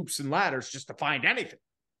through hoops and ladders just to find anything.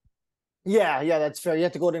 Yeah, that's fair. You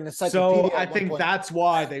have to go to an encyclopedia. So I think that's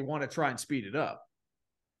why they want to try and speed it up.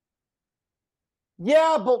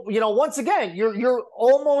 Yeah, but once again, you're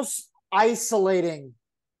almost isolating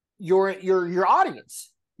your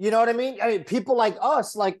audience. You know what I mean? I mean, people like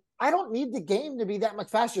us, I don't need the game to be that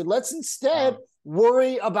much faster. Let's instead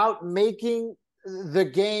worry about making the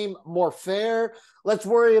game more fair. Let's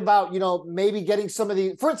worry about, maybe getting some of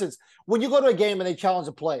the, for instance, when you go to a game and they challenge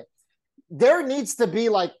a play, there needs to be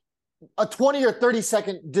a 20 or 30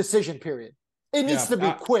 second decision period. It needs to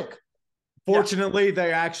be quick. Fortunately,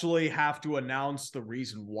 they actually have to announce the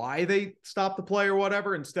reason why they stop the play or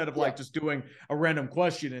whatever, instead of just doing a random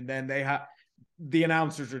question. And then the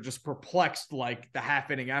announcers are just perplexed the half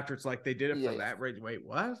inning after. It's they did it for that. Wait,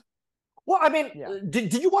 what? Well, I mean,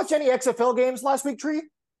 did you watch any XFL games last week, Tree?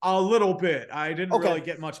 A little bit. I didn't really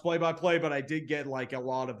get much play-by-play, but I did get a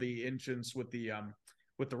lot of the entrance with the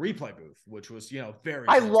replay booth, which was very.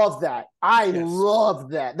 I love that. I love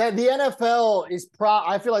that. That the NFL is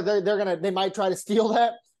I feel like they might try to steal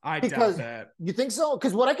that. I doubt that. You think so?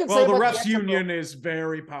 Because what I can say about the refs union is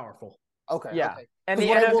very powerful. Okay. Yeah. Okay. And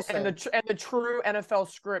the true NFL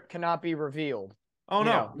script cannot be revealed. Oh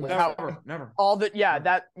no, never.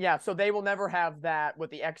 So they will never have that. What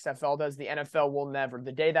the XFL does, the NFL will never.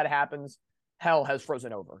 The day that happens, hell has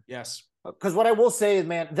frozen over. Yes. Because what I will say is,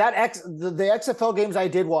 man, the XFL games I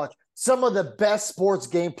did watch, some of the best sports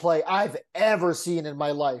gameplay I've ever seen in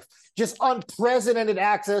my life. Just unprecedented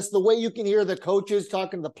access, the way you can hear the coaches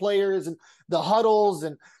talking to the players and the huddles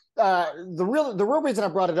and the real reason I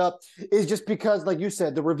brought it up is just because, like you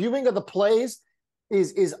said, the reviewing of the plays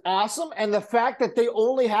is awesome, and the fact that they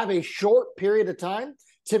only have a short period of time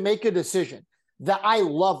to make a decision. That I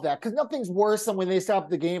love that, because nothing's worse than when they stop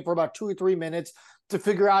the game for about 2 or 3 minutes to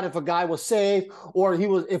figure out if a guy was safe or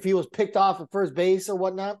if he was picked off at first base or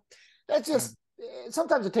whatnot. That's just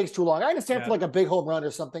sometimes it takes too long. I understand for like a big home run or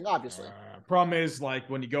something, obviously. Problem is, like,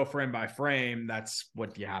 when you go frame by frame, that's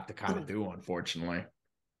what you have to kind of do, unfortunately.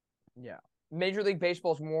 Yeah. Major League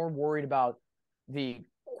Baseball is more worried about the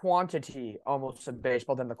quantity almost of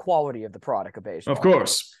baseball than the quality of the product of baseball. Of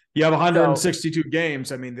course. You have 162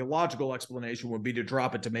 games. I mean, the logical explanation would be to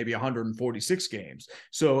drop it to maybe 146 games.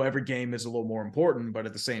 So every game is a little more important, but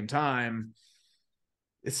at the same time,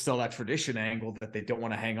 it's still that tradition angle that they don't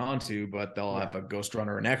want to hang on to, but they'll have a ghost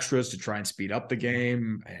runner and extras to try and speed up the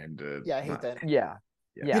game. And I hate that. Yeah.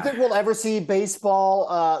 Do you think we'll ever see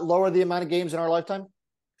baseball lower the amount of games in our lifetime?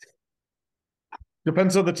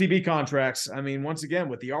 Depends on the TV contracts. I mean, once again,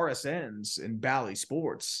 with the RSNs and Bally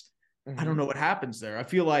Sports, I don't know what happens there. I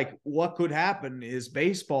feel like what could happen is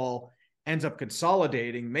baseball ends up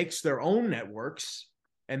consolidating, makes their own networks,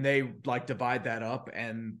 and they like divide that up,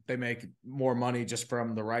 and they make more money just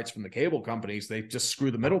from the rights from the cable companies. They just screw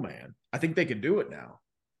the middleman. I think they can do it now.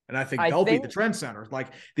 And I think they'll be the trend center, like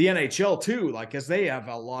the NHL too, like, because they have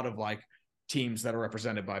a lot of like teams that are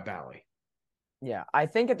represented by Bally. Yeah, I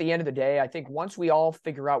think at the end of the day, I think once we all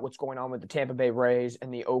figure out what's going on with the Tampa Bay Rays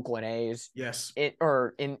and the Oakland A's, in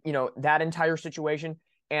that entire situation,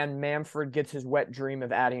 and Manfred gets his wet dream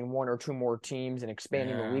of adding 1 or 2 more teams and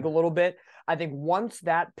expanding the league a little bit, I think once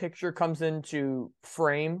that picture comes into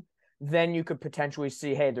frame, then you could potentially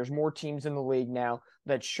see, hey, there's more teams in the league now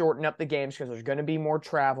that shorten up the games because there's going to be more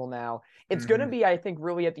travel now. It's going to be, I think,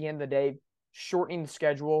 really at the end of the day, shortening the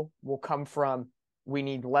schedule will come from we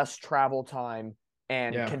need less travel time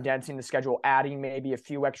and condensing the schedule, adding maybe a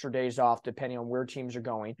few extra days off depending on where teams are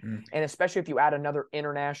going. And especially if you add another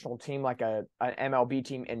international team like an MLB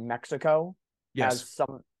team in Mexico, as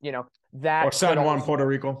some, that or San Juan, Puerto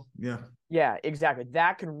Rico. Yeah, exactly.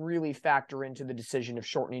 That could really factor into the decision of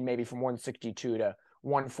shortening maybe from 162 to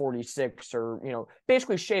 146, or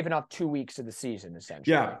basically shaving off 2 weeks of the season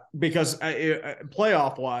essentially. Yeah, because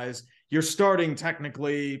playoff wise, you're starting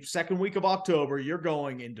technically second week of October, you're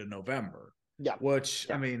going into November. Yeah, which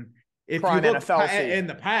I mean, if prime you look NFL in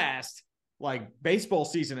the past, like baseball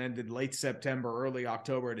season ended late September, early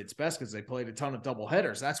October at its best because they played a ton of double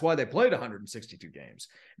headers. That's why they played 162 games.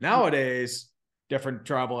 Nowadays, different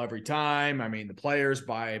travel every time. I mean, the players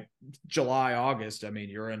by July, August, I mean,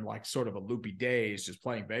 you're in like sort of a loopy days just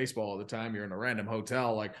playing baseball all the time. You're in a random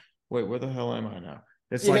hotel, like, wait, where the hell am I now?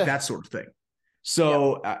 It's like that sort of thing.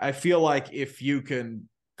 So I feel like if you can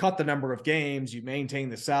cut the number of games, you maintain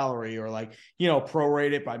the salary, or like,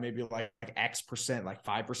 prorate it by maybe like X%, like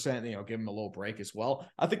 5%, give them a little break as well.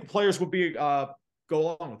 I think the players would be go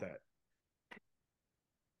along with that.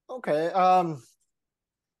 Okay.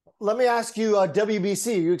 Let me ask you,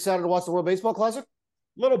 WBC, are you excited to watch the World Baseball Classic?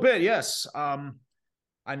 A little bit, yes.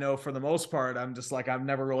 I know for the most part, I'm just like, I've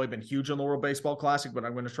never really been huge on the World Baseball Classic, but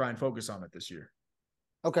I'm going to try and focus on it this year.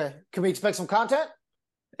 Okay. Can we expect some content?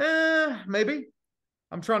 Maybe.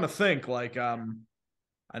 I'm trying to think, like, I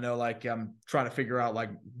know, like, I'm trying to figure out,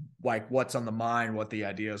 like what's on the mind, what the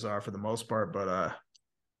ideas are for the most part, but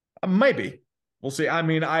maybe. We'll see. I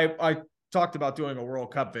mean, I talked about doing a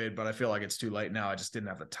World Cup vid, but I feel like it's too late now. I just didn't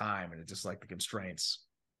have the time, and it's just like the constraints.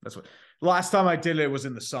 That's what last time I did it was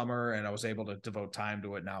in the summer, and I was able to devote time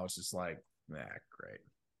to it. Now it's just like, great.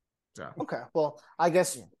 So. Okay. Well, I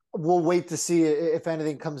guess we'll wait to see if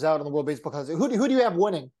anything comes out on the World Baseball Classic. Who do you have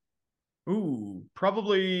winning?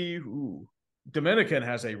 Probably Dominican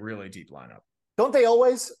has a really deep lineup. Don't they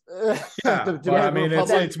always? Yeah, but I mean,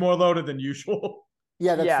 it's more loaded than usual.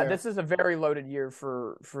 Yeah, that's fair. This is a very loaded year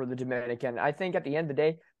for the Dominican. I think at the end of the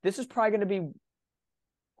day, this is probably going to be,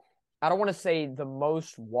 I don't want to say the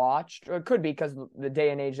most watched, or it could be because the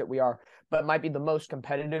day and age that we are, but it might be the most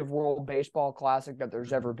competitive World Baseball Classic that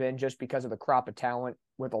there's ever been, just because of the crop of talent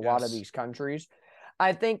with a lot of these countries.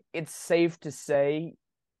 I think it's safe to say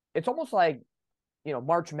it's almost like,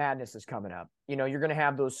 March Madness is coming up. You're going to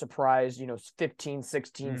have those surprise, 15,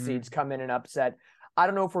 16 seeds come in and upset. I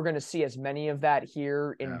don't know if we're going to see as many of that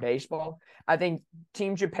here in baseball. I think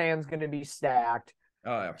Team Japan's going to be stacked.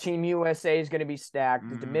 Oh, yeah. Team USA is going to be stacked.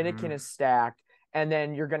 The Dominican is stacked. And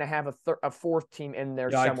then you're going to have a fourth team in there.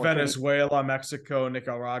 Like Venezuela, Mexico,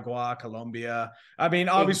 Nicaragua, Colombia. I mean,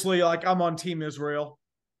 obviously, like, I'm on Team Israel.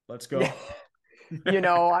 Let's go. There's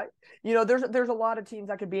a lot of teams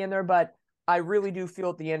that could be in there, but I really do feel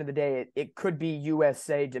at the end of the day, it could be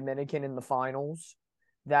USA, Dominican in the finals.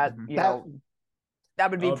 That,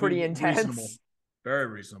 that would be pretty intense. Reasonable. Very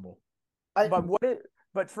reasonable.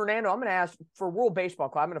 But Fernando, I'm going to ask for World Baseball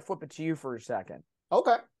Club. I'm going to flip it to you for a second.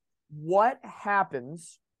 Okay. What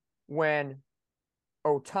happens when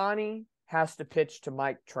Ohtani has to pitch to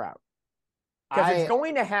Mike Trout? Because it's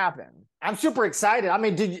going to happen. I'm super excited. I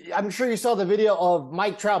mean, I'm sure you saw the video of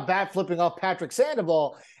Mike Trout bat flipping off Patrick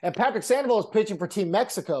Sandoval, and Patrick Sandoval is pitching for Team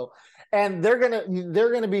Mexico, and they're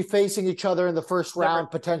gonna be facing each other in the first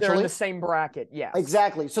round potentially. They're in the same bracket, yes.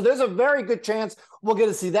 Exactly. So there's a very good chance we'll get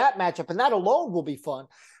to see that matchup, and that alone will be fun.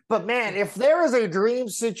 But man, if there is a dream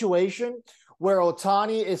situation where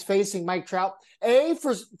Ohtani is facing Mike Trout,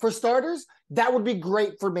 for starters, that would be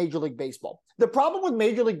great for Major League Baseball. The problem with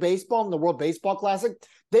Major League Baseball and the World Baseball Classic,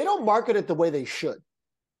 they don't market it the way they should.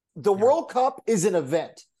 The World Cup is an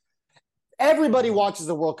event. Everybody watches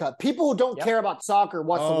the World Cup. People who don't care about soccer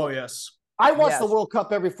watch the World Cup. Yes. I watch the World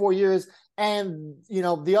Cup every 4 years, and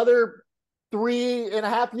the other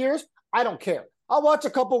 3.5 years, I don't care. I'll watch a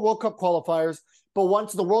couple World Cup qualifiers, but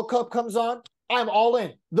once the World Cup comes on, I'm all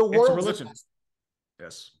in. The world's religion.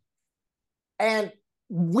 Yes. And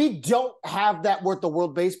we don't have that with the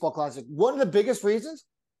World Baseball Classic. One of the biggest reasons,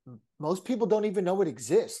 most people don't even know it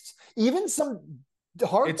exists. Even some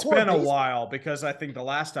hardcore. It's been a while because I think the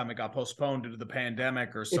last time it got postponed due to the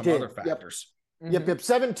pandemic or some other factors. Yep.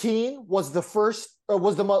 17 was the first,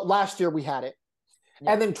 last year we had it.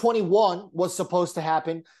 Yep. And then 21 was supposed to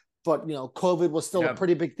happen, but COVID was still a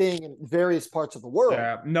pretty big thing in various parts of the world.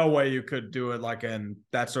 Yeah, no way you could do it like in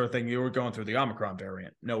that sort of thing. You were going through the Omicron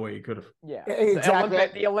variant. No way you could have. Yeah,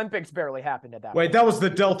 exactly. The Olympics barely happened at that Wait, point. that was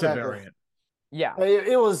the Delta variant. Yeah,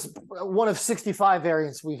 it was one of 65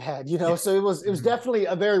 variants we've had, so it was definitely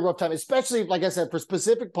a very rough time, especially, like I said, for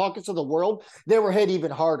specific pockets of the world, they were hit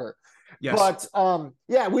even harder. Yes.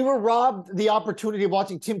 But we were robbed the opportunity of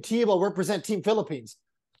watching Tim Tebow represent Team Philippines.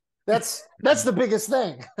 That's the biggest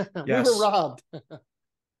thing. Yes. We were robbed.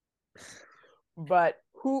 But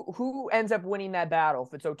who ends up winning that battle?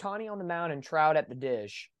 If it's Ohtani on the mound and Trout at the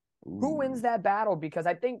dish, who wins that battle? Because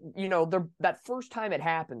I think, that first time it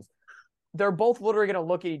happens, they're both literally going to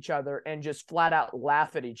look at each other and just flat out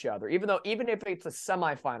laugh at each other. Even if it's a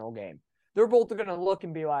semifinal game, they're both going to look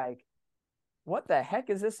and be like, what the heck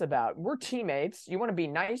is this about? We're teammates. You want to be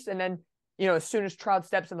nice. And then, as soon as Trout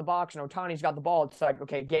steps in the box and Ohtani's got the ball, it's like,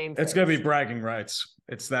 okay, game. It's going to be bragging rights.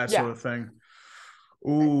 It's that sort of thing.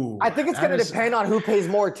 Ooh. I think it's going to depend on who pays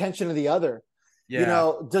more attention to the other.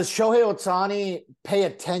 Yeah. Does Shohei Ohtani pay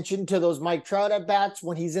attention to those Mike Trout at bats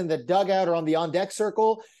when he's in the dugout or on the on-deck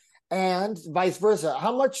circle? And vice versa.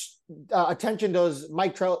 How much attention does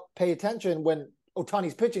Mike Trout pay attention when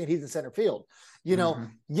Ohtani's pitching and he's in center field? You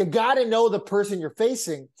got to know the person you're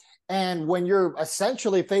facing. And when you're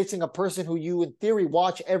essentially facing a person who you, in theory,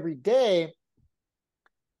 watch every day.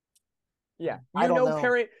 Yeah.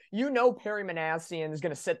 Perry Manassian is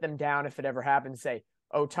going to sit them down if it ever happens, say,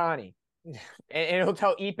 Ohtani. And he'll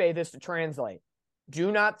tell Ippei this to translate. Do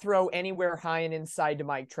not throw anywhere high and inside to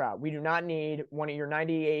Mike Trout. We do not need one of your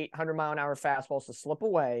 98, 100-mile-an-hour fastballs to slip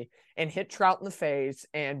away and hit Trout in the face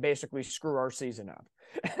and basically screw our season up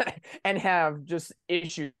and have just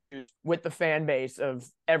issues with the fan base of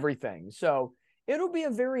everything. So it'll be a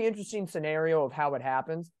very interesting scenario of how it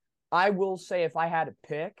happens. I will say, if I had to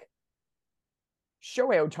pick,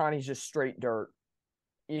 Shohei Ohtani's just straight dirt.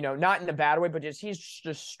 Not in a bad way, but he's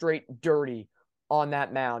just straight dirty on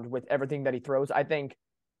that mound with everything that he throws. I think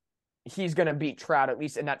he's going to beat Trout, at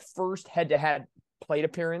least in that first head-to-head plate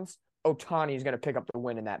appearance. Ohtani is going to pick up the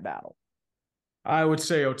win in that battle. I would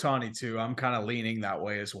say Ohtani too. I'm kind of leaning that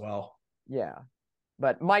way as well. Yeah.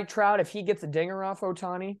 But Mike Trout, if he gets a dinger off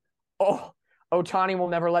Ohtani, Ohtani will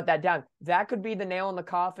never let that down. That could be the nail in the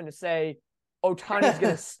coffin to say Ohtani's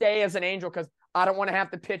going to stay as an Angel because I don't want to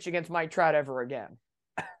have to pitch against Mike Trout ever again.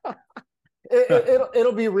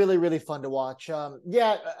 It'll be really, really fun to watch.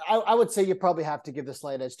 I would say you probably have to give the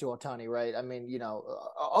slight edge to Ohtani, right? I mean,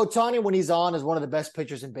 Ohtani, when he's on, is one of the best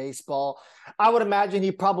pitchers in baseball. I would imagine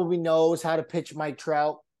he probably knows how to pitch Mike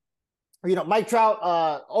Trout. Mike Trout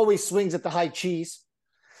always swings at the high cheese.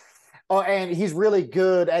 And he's really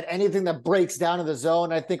good at anything that breaks down in the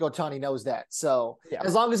zone. I think Ohtani knows that. So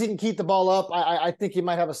as long as he can keep the ball up, I think he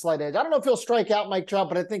might have a slight edge. I don't know if he'll strike out Mike Trout,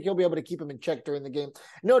 but I think he'll be able to keep him in check during the game.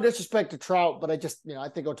 No disrespect to Trout, but I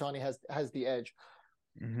think Ohtani has the edge.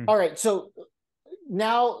 Mm-hmm. All right, so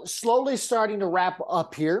now slowly starting to wrap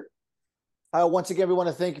up here. Once again, we want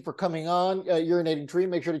to thank you for coming on, Urinating Tree.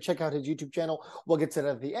 Make sure to check out his YouTube channel. We'll get to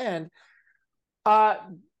that at the end.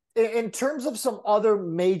 In terms of some other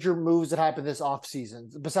major moves that happened this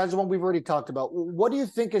offseason, besides the one we've already talked about, what do you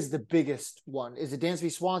think is the biggest one? Is it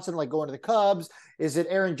Dansby Swanson like going to the Cubs? Is it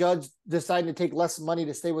Aaron Judge deciding to take less money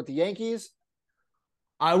to stay with the Yankees?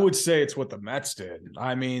 I would say it's what the Mets did.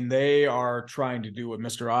 I mean, they are trying to do what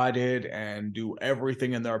Mr. I did and do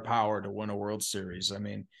everything in their power to win a World Series. I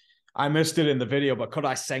mean, I missed it in the video, but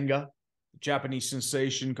Kodai Senga, Japanese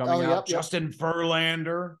sensation coming out, Justin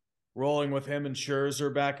Verlander, rolling with him and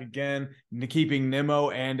Scherzer back again, keeping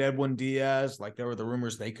Nimmo and Edwin Diaz. Like, there were the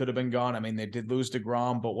rumors they could have been gone. I mean, they did lose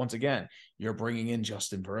DeGrom, but once again, you're bringing in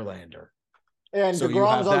Justin Verlander. And so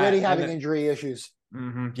DeGrom's already having injury issues.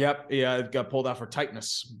 Yep. Yeah, it got pulled out for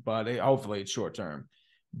tightness, but hopefully it's short term.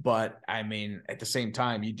 But, I mean, at the same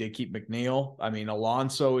time, you did keep McNeil. I mean,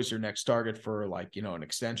 Alonso is your next target for, like, you know, an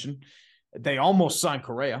extension. They almost signed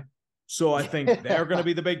Correa. So I think they're going to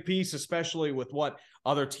be the big piece, especially with what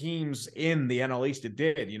other teams in the NL East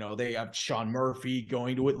did. You know, they have Sean Murphy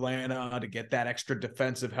going to Atlanta to get that extra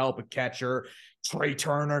defensive help, a catcher. Trey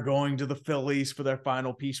Turner going to the Phillies for their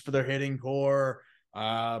final piece for their hitting core.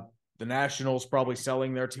 The Nationals probably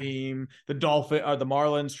selling their team. The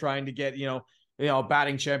Marlins trying to get, you know,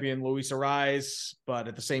 batting champion Luis Ariz, but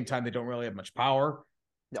at the same time, they don't really have much power.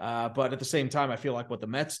 But at the same time, I feel like what the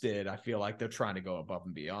Mets did, I feel like they're trying to go above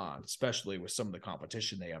and beyond, especially with some of the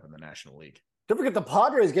competition they have in the National League. Don't forget the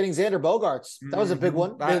Padres getting Xander Bogaerts. That was a big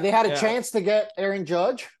one. They had a chance to get Aaron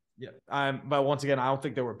Judge. Yeah. But once again, I don't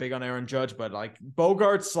think they were big on Aaron Judge, but like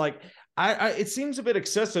Bogaerts, like it seems a bit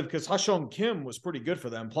excessive because Ha-Seong Kim was pretty good for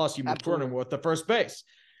them. Plus you moved Turner with the first base.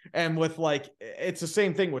 And with like, it's the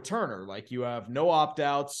same thing with Turner. Like you have no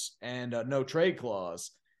opt-outs and no trade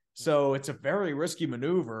clause. So it's a very risky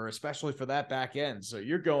maneuver, especially for that back end. So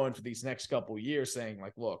you're going for these next couple of years saying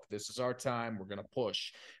like, look, this is our time. We're going to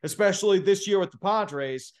push, especially this year with the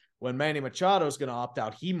Padres when Manny Machado is going to opt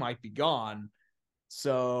out. He might be gone.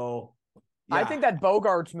 So yeah. I think that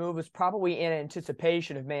Bogaerts move is probably in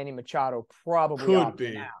anticipation of Manny Machado probably could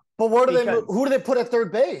be. Out. But who do they put at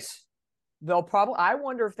third base? They'll probably, I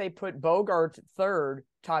wonder if they put Bogaerts at third,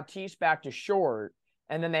 Tatis back to short,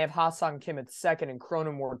 and then they have Ha-Seong Kim at second and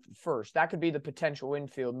Cronenworth at first. That could be the potential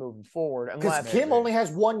infield moving forward. Because Kim only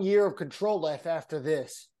has 1 year of control left after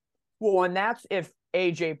this. Well, and that's if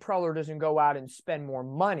AJ Preller doesn't go out and spend more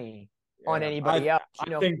money on anybody else.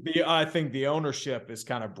 I think the ownership is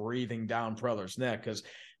kind of breathing down Preller's neck because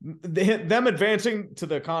them advancing to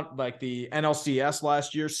the NLCS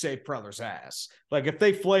last year saved Preller's ass. Like if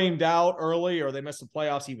they flamed out early or they missed the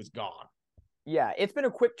playoffs, he was gone. Yeah, it's been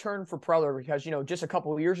a quick turn for Preller because, just a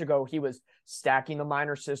couple of years ago, he was stacking the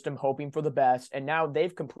minor system, hoping for the best, and now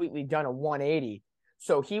they've completely done a 180.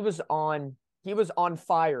 So he was on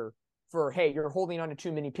fire for, hey, you're holding on to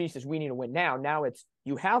too many pieces. We need to win now. Now it's,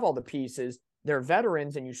 you have all the pieces, they're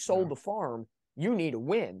veterans, and you sold the farm. You need to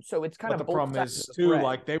win. So it's kind of the problem is too,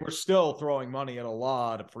 like they were still throwing money at a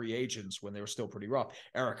lot of free agents when they were still pretty rough.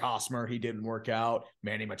 Eric Hosmer, he didn't work out.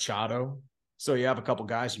 Manny Machado. So you have a couple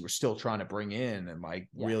guys you were still trying to bring in and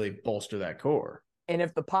really bolster that core. And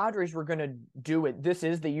if the Padres were going to do it, this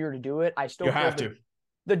is the year to do it. I still you have to.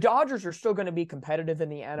 The Dodgers are still going to be competitive in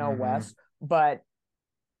the NL West, but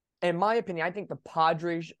in my opinion, I think the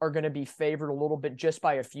Padres are going to be favored a little bit just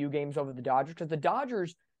by a few games over the Dodgers because the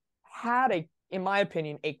Dodgers had in my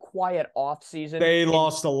opinion, a quiet offseason. They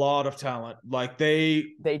lost a lot of talent. Like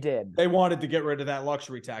they did. They wanted to get rid of that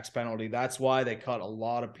luxury tax penalty. That's why they cut a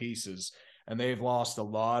lot of pieces. And they've lost a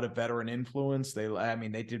lot of veteran influence. They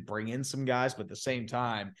did bring in some guys, but at the same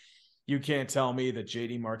time, you can't tell me that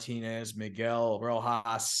JD Martinez, Miguel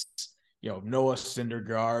Rojas, Noah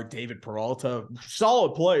Syndergaard, David Peralta,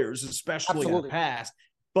 solid players, especially in the past.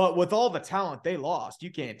 But with all the talent they lost,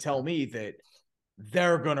 you can't tell me that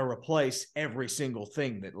they're going to replace every single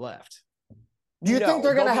thing that left. Do you think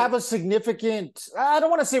they're going to have a significant, I don't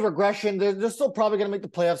want to say regression. They're still probably going to make the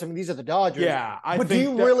playoffs. I mean, these are the Dodgers. Yeah. But do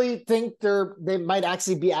you really think they might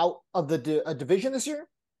actually be out of the division this year?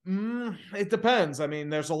 It depends. I mean,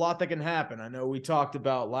 there's a lot that can happen. I know we talked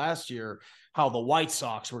about last year how the White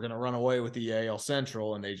Sox were going to run away with the AL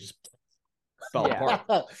Central and they just fell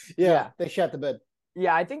apart. Yeah, they shot the bed.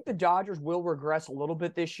 Yeah, I think the Dodgers will regress a little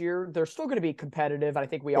bit this year. They're still going to be competitive. I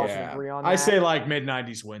think we also agree on that. I say like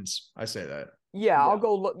mid-90s wins. I say that. Yeah, I'll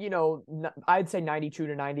go look, I'd say 92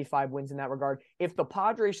 to 95 wins in that regard. If the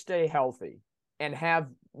Padres stay healthy and have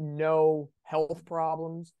no health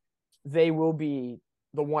problems, they will be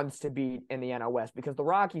the ones to beat in the NL West because the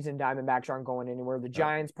Rockies and Diamondbacks aren't going anywhere. The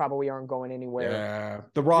Giants probably aren't going anywhere. Yeah,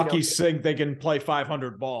 the Rockies think they can play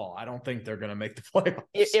 500 ball. I don't think they're going to make the playoffs.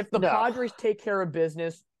 If the Padres take care of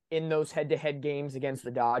business in those head-to-head games against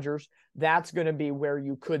the Dodgers, that's going to be where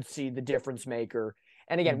you could see the difference maker.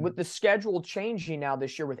 And again, with the schedule changing now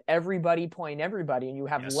this year, with everybody playing everybody, and you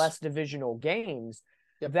have less divisional games,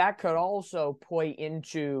 that could also play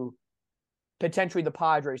into potentially the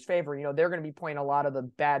Padres' favor. You know, they're going to be playing a lot of the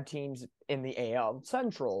bad teams in the AL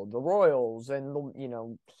Central, the Royals, and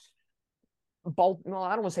the, I don't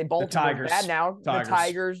want to say Baltimore bad now. The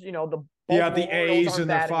Tigers, the Baltimore the A's and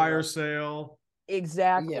their fire anymore. sale.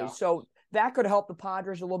 Exactly. Yeah. So that could help the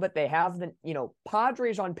Padres a little bit. They have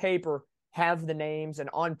Padres on paper have the names, and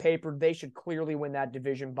on paper they should clearly win that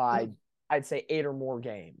division by I'd say 8 or more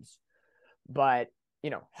games. But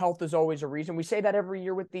health is always a reason. We say that every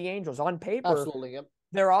year with the Angels. On paper, absolutely,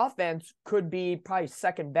 their offense could be probably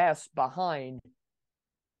second best behind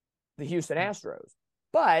the Houston Astros.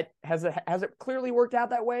 But has it clearly worked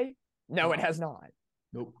out that way? No, it has not.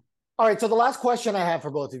 Nope. All right, so the last question I have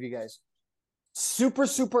for both of you guys. Super,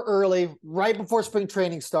 super early, right before spring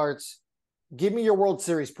training starts. Give me your World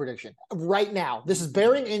Series prediction right now. This is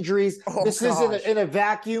bearing injuries. This is in a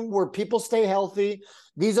vacuum where people stay healthy.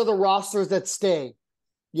 These are the rosters that stay.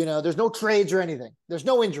 There's no trades or anything. There's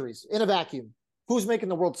no injuries in a vacuum. Who's making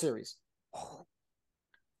the World Series?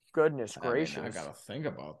 Goodness gracious! I gotta think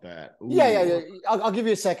about that. Ooh. Yeah. I'll give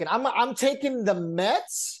you a second. I'm taking the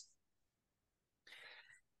Mets.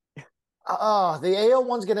 The AL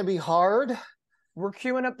one's going to be hard. We're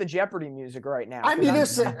queuing up the Jeopardy music right now. I mean,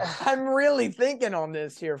 I'm really thinking on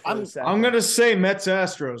this here for a second. I'm going to say Mets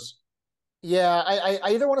Astros. Yeah, I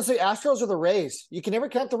either want to say Astros or the Rays. You can never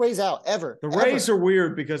count the Rays out, ever. The Rays are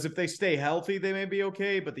weird because if they stay healthy, they may be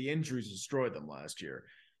okay, but the injuries destroyed them last year.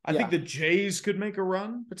 I think the Jays could make a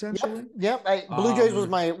run, potentially. Yep. Blue Jays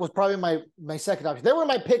was probably my second option. They were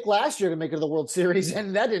my pick last year to make it to the World Series,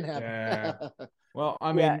 and that didn't happen. Yeah. Well,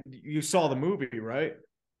 I mean, you saw the movie, right?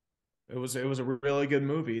 It was a really good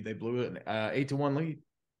movie. They blew an 8-1 lead. It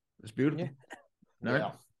was beautiful.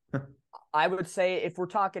 Yeah. I would say if we're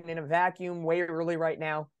talking in a vacuum way early right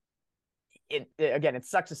now, it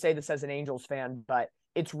sucks to say this as an Angels fan, but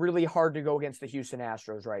it's really hard to go against the Houston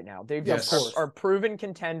Astros right now. They, of course, are proven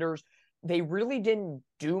contenders. They really didn't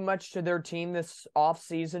do much to their team this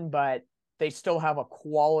offseason, but they still have a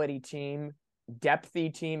quality team,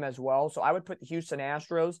 depthy team as well. So I would put the Houston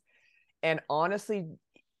Astros. And honestly,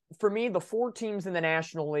 for me, the 4 teams in the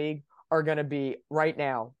National League are going to be right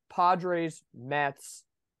now Padres, Mets,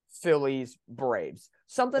 Phillies, Braves.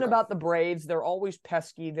 Something about the Braves, they're always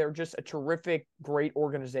pesky. They're just a terrific, great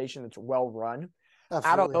organization that's well run. Absolutely.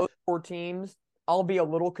 Out of those 4 teams, I'll be a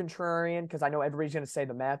little contrarian because I know everybody's going to say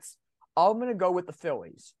the Mets. I'm going to go with the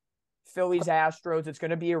Phillies. Phillies, Astros. It's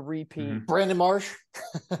going to be a repeat. Brandon Marsh.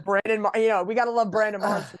 We got to love Brandon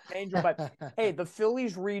Marsh, Angel. But hey, the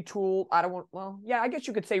Phillies retooled. I guess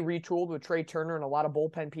you could say retooled with Trey Turner and a lot of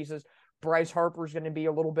bullpen pieces. Bryce Harper's going to be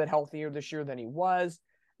a little bit healthier this year than he was.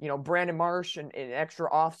 Brandon Marsh and an extra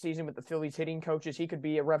offseason with the Phillies hitting coaches, he could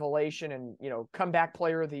be a revelation and, comeback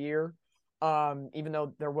player of the year. Even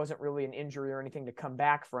though there wasn't really an injury or anything to come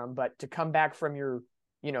back from, but to come back from your,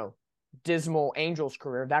 dismal Angels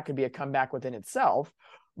career, that could be a comeback within itself.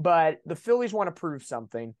 But the Phillies want to prove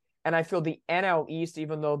something. And I feel the NL East,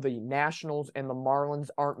 even though the Nationals and the Marlins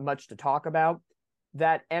aren't much to talk about,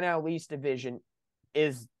 that NL East division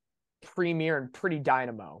is premier and pretty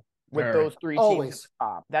dynamo with those 3 teams at the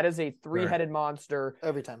top. That is a 3-headed monster.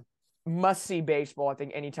 Every time. Must-see baseball, I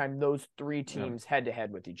think, anytime those 3 teams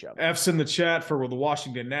head-to-head with each other. F's in the chat for the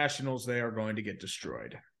Washington Nationals. They are going to get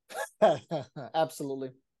destroyed. Absolutely.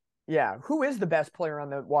 Yeah. Who is the best player on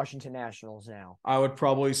the Washington Nationals now? I would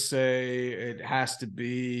probably say it has to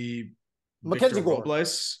be Mackenzie Victor Gore.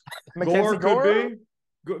 Robles. Mackenzie Gore could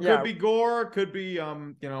be. Could be Gore. Could be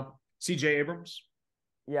CJ Abrams.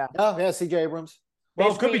 Yeah. Oh, yeah, CJ Abrams.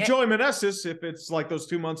 Well, it could be Joey Meneses if it's like those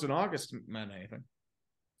 2 months in August meant anything.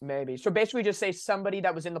 Maybe. So basically just say somebody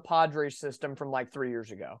that was in the Padres system from like 3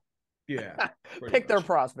 years ago. Yeah. Pick their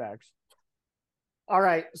prospects. All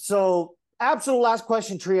right. So absolute last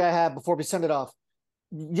question, Tree, I have before we send it off.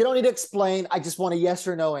 You don't need to explain. I just want a yes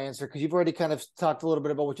or no answer because you've already kind of talked a little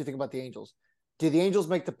bit about what you think about the Angels. Do the Angels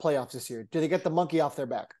make the playoffs this year? Do they get the monkey off their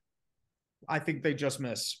back? I think they just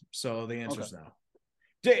miss. So the answer's no.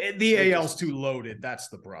 The AL's too loaded. That's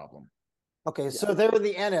the problem. Okay, so they're in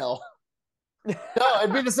the NL. No,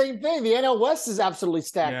 it'd be the same thing. The NL West is absolutely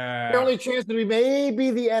stacked. Yeah. The only chance would be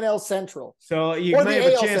maybe the NL Central. So you Or may the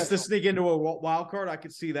have a AL chance to Central. sneak into a wild card. I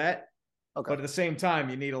could see that. Okay. But at the same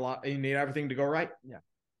time, you need everything to go right. Yeah.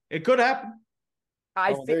 It could happen.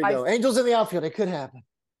 There you go. Angels in the outfield. It could happen.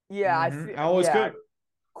 Yeah, Always good.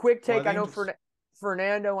 Quick take. the I know Angels.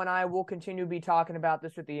 Fernando and I will continue to be talking about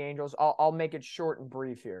this with the Angels. I'll make it short and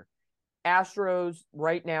brief here. Astros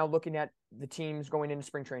right now, looking at the teams going into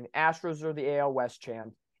spring training. Astros are the AL West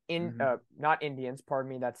champ. Not Indians, pardon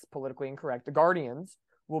me, that's politically incorrect. The Guardians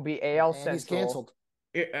will be AL Central. He's canceled.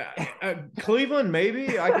 Cleveland,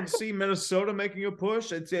 maybe. I can see Minnesota making a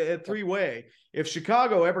push. It's a three-way. If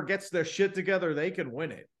Chicago ever gets their shit together, they could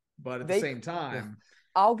win it. But at the same time,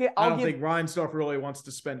 I don't think Reinsdorf really wants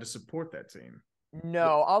to spend to support that team.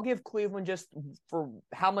 No, I'll give Cleveland just for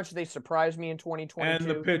how much they surprised me in 2022. And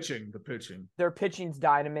the pitching. Their pitching's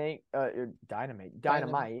dynamite. All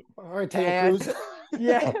right, Taylor Cruz.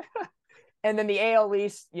 Yeah. And then the AL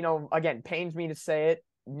East, again, pains me to say it.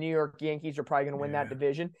 New York Yankees are probably going to win that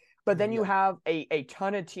division. But then you have a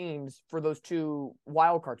ton of teams for those two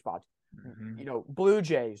wild card spots. Mm-hmm. Blue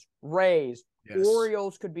Jays, Rays,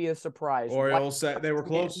 Orioles could be a surprise. Orioles, they were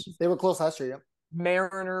close. They were close last year, yeah.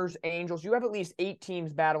 Mariners, Angels. You have at least 8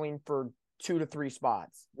 teams battling for 2 to 3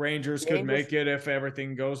 spots. Rangers could make it if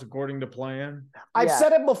everything goes according to plan. I've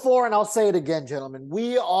said it before, and I'll say it again, gentlemen.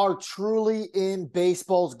 We are truly in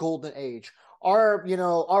baseball's golden age. Our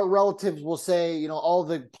relatives will say, all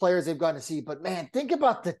the players they've gotten to see, but man, think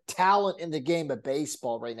about the talent in the game of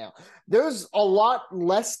baseball right now. There's a lot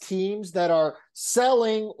less teams that are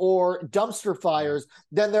selling or dumpster fires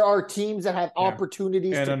than there are teams that have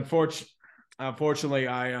opportunities. And unfortunately,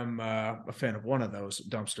 I am a fan of one of those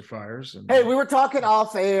dumpster fires. Hey, we were talking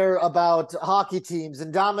off air about hockey teams,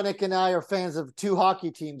 and Dominic and I are fans of 2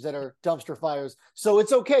 hockey teams that are dumpster fires. So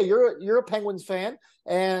it's okay. You're a Penguins fan,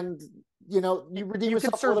 and you redeem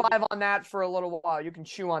yourself. You can survive on that for a little while. You can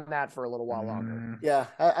chew on that for a little while longer. Yeah,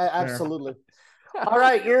 absolutely. All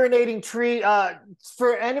right, Urinating Tree.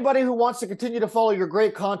 For anybody who wants to continue to follow your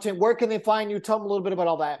great content, where can they find you? Tell them a little bit about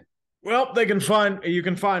all that. Well, you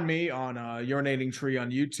can find me on Urinating Tree on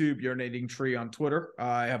YouTube, Urinating Tree on Twitter.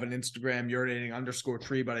 I have an Instagram,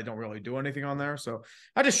 urinating_tree, but I don't really do anything on there. So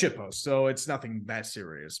I just shitpost. So it's nothing that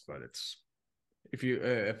serious, but it's if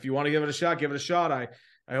you want to give it a shot, give it a shot.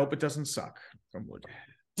 I hope it doesn't suck.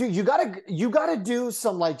 Dude, you gotta do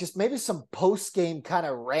some just maybe some post game kind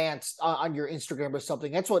of rants on your Instagram or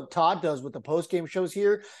something. That's what Todd does with the post game shows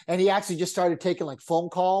here, and he actually just started taking phone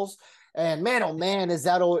calls. And man, oh man, is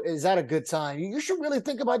that a good time? You should really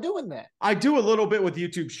think about doing that. I do a little bit with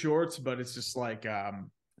YouTube Shorts, but it's just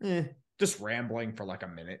just rambling for a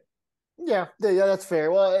minute. Yeah, that's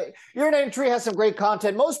fair. Well, Urinating Tree has some great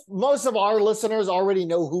content. Most of our listeners already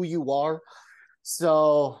know who you are.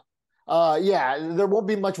 So, there won't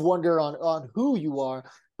be much wonder on who you are,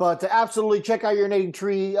 but absolutely check out Urinating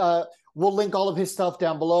Tree. We'll link all of his stuff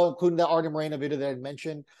down below, including the Artie Moreno video that I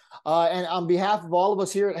mentioned. And on behalf of all of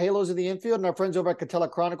us here at Halos in the Infield and our friends over at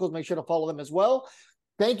Catella Chronicles, make sure to follow them as well.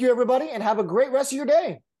 Thank you, everybody, and have a great rest of your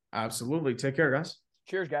day. Absolutely. Take care, guys.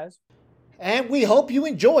 Cheers, guys. And we hope you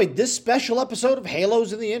enjoyed this special episode of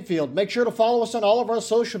Halos in the Infield. Make sure to follow us on all of our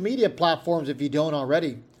social media platforms if you don't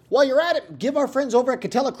already. While you're at it, give our friends over at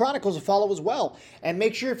Catella Chronicles a follow as well. And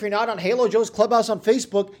make sure if you're not on Halo Joe's Clubhouse on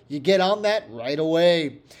Facebook, you get on that right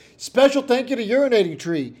away. Special thank you to Urinating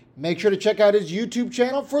Tree. Make sure to check out his YouTube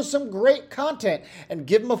channel for some great content and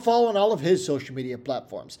give him a follow on all of his social media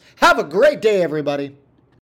platforms. Have a great day, everybody.